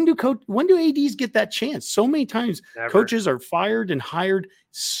mean, when do ADs get that chance? So many times coaches are fired and hired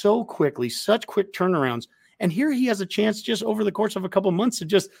so quickly, such quick turnarounds. And here he has a chance just over the course of a couple of months to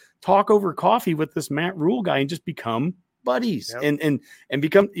just talk over coffee with this Matt Rhule guy and just become buddies and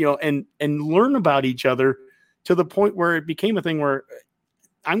become, and learn about each other, to the point where it became a thing where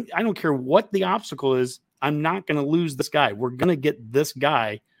I don't care what the obstacle is. I'm not going to lose this guy. We're going to get this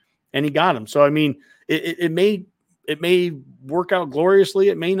guy. And he got him. So, I mean, it may work out gloriously.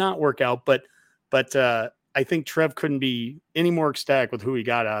 It may not work out, but I think Trev couldn't be any more ecstatic with who he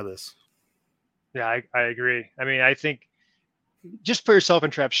got out of this. Yeah, I agree. I mean, I think, just put yourself in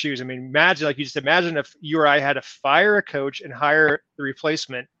Trev's shoes. I mean, imagine if you or I had to fire a coach and hire the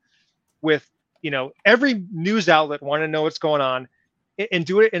replacement with, every news outlet want to know what's going on, and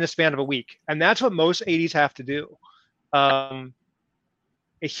do it in a span of a week. And that's what most ADs have to do.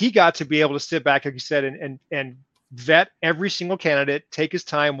 He got to be able to sit back, like you said, and vet every single candidate, take his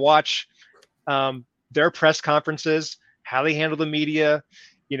time, watch their press conferences, how they handle the media,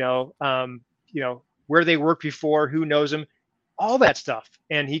 where they worked before, who knows them, all that stuff.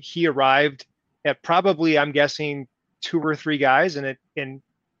 And he arrived at probably, I'm guessing, 2 or 3 guys, and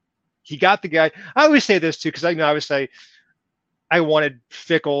he got the guy. I always say this too, because I wanted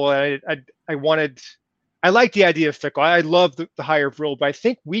Fickell. I like the idea of Fickell. I love the hire of Rhule, but I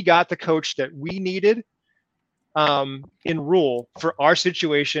think we got the coach that we needed in Rhule for our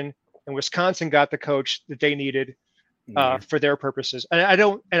situation, and Wisconsin got the coach that they needed for their purposes. And I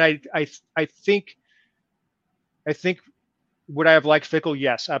think would I have liked Fickell?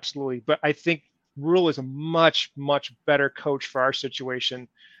 Yes, absolutely. But I think Rhule is a much, much better coach for our situation,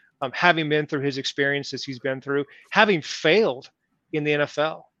 having been through his experiences he's been through, having failed in the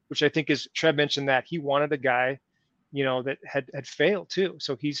NFL, which I think is, Trev mentioned that he wanted a guy, that had failed too.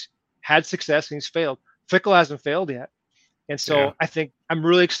 So he's had success and he's failed. Fickell hasn't failed yet. And so I think I'm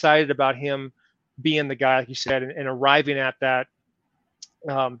really excited about him being the guy, like you said, and arriving at that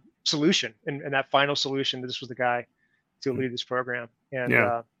solution and that final solution. This was the guy to lead this program. And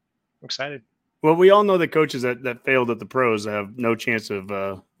I'm excited. Well, we all know that coaches that failed at the pros have no chance of,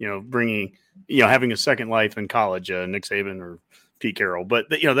 bringing, having a second life in college, Nick Saban or Pete Carroll. But,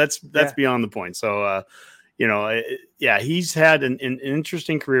 that's beyond the point. So, he's had an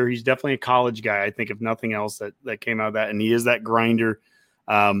interesting career. He's definitely a college guy, I think, if nothing else that came out of that. And he is that grinder.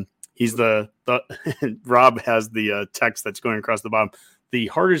 He's the Rob has the text that's going across the bottom. The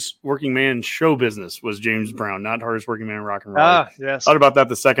hardest working man in show business was James Brown, not hardest working man in rock and roll. Yes. Thought about that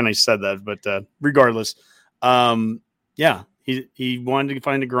the second I said that, but regardless, he wanted to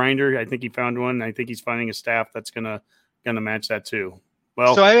find a grinder. I think he found one. I think he's finding a staff that's gonna match that too.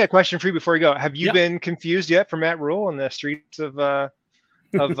 Well, so I have a question for you before you go. Have you been confused yet for Matt Rule on the streets of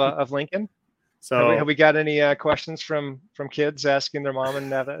Lincoln? So have we got any questions from kids asking their mom and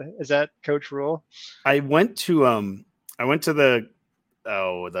dad, is that Coach Rule? I went to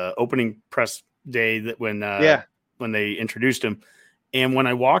the opening press day that when they introduced him, and when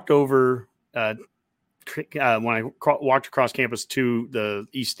I walked over when I walked across campus to the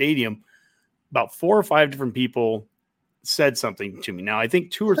East Stadium, about 4 or 5 different people said something to me. Now I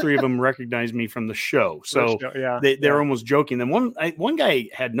think 2 or 3 of them recognized me from the show, so they're almost joking. Then one guy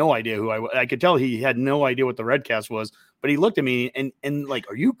had no idea who I could tell he had no idea what the Redcast was, but he looked at me and like,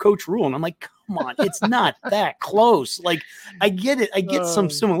 "Are you Coach Rule?" And I'm like, "Come on, it's not that close." Like, I get it, I get some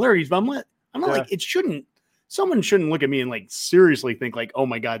similarities, but I'm not like, it shouldn't. Someone shouldn't look at me and like seriously think like, "Oh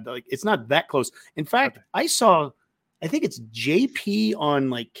my God, like it's not that close." In fact, I think it's JP on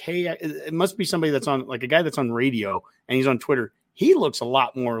like it must be somebody that's on like a guy that's on radio and he's on Twitter. He looks a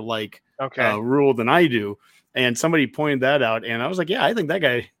lot more like Rule than I do. And somebody pointed that out. And I was like, yeah, I think that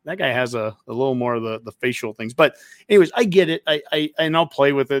guy has a little more of the facial things. But anyways, I get it. And I'll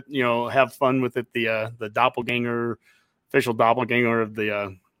play with it, have fun with it. The doppelganger, official doppelganger of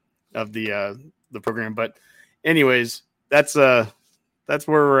the program. But anyways, that's where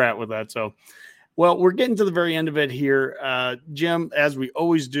we're at with that. So, well, we're getting to the very end of it here. Jim, as we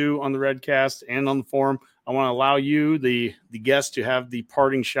always do on the Redcast and on the forum, I want to allow you, the guest, to have the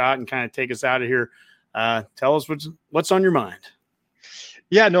parting shot and kind of take us out of here. Tell us what's on your mind.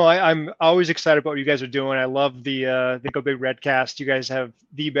 Yeah, no, I'm always excited about what you guys are doing. I love the Go Big Redcast. You guys have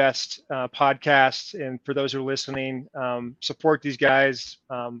the best podcast. And for those who are listening, support these guys.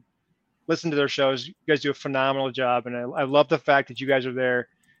 Listen to their shows. You guys do a phenomenal job. And I love the fact that you guys are there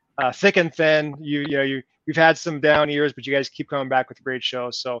thick and thin. You've had some down years, but you guys keep coming back with great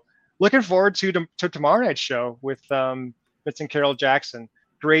shows. So looking forward to tomorrow night's show with Vincent Carroll Jackson.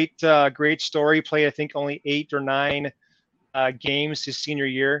 Great story. Played, I think, only 8 or 9 games his senior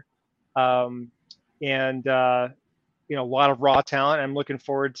year, and a lot of raw talent. I'm looking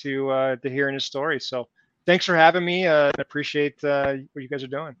forward to hearing his story. So, thanks for having me. I appreciate what you guys are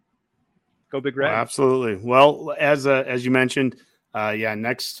doing. Go Big Red. Well, absolutely. Well, as you mentioned,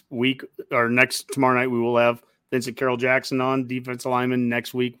 next week or tomorrow night we will have Vincent Carroll Jackson on, defensive lineman.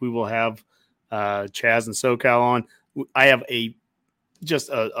 Next week we will have Chaz and SoCal on. I have just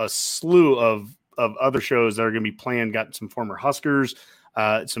a slew of other shows that are going to be planned. Got some former Huskers,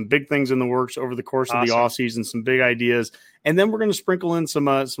 some big things in the works over the course of the offseason, some big ideas. And then we're going to sprinkle in some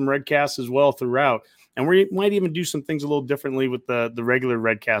Redcasts as well throughout. And we might even do some things a little differently with the regular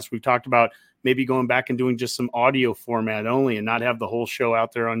Redcast. We've talked about maybe going back and doing just some audio format only and not have the whole show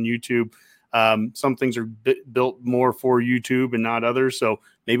out there on YouTube. Some things are built more for YouTube and not others. So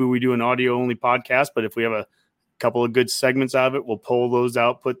maybe we do an audio only podcast, but if we have a couple of good segments out of it, we'll pull those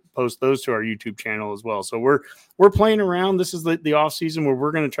out, post those to our YouTube channel as well. So we're playing around. This is the off season where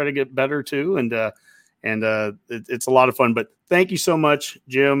we're going to try to get better too. And it's a lot of fun, but thank you so much,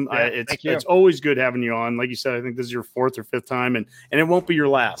 Jim. It's always good having you on. Like you said, I think this is your 4th or 5th time, and it won't be your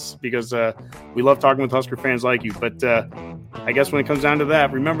last because we love talking with Husker fans like you. But I guess when it comes down to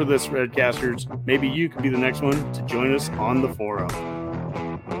that, remember this, Redcasters, maybe you could be the next one to join us on the forum.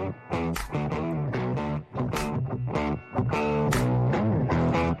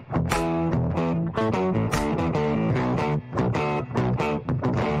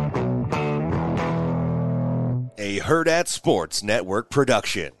 A Herd at Sports Network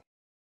production.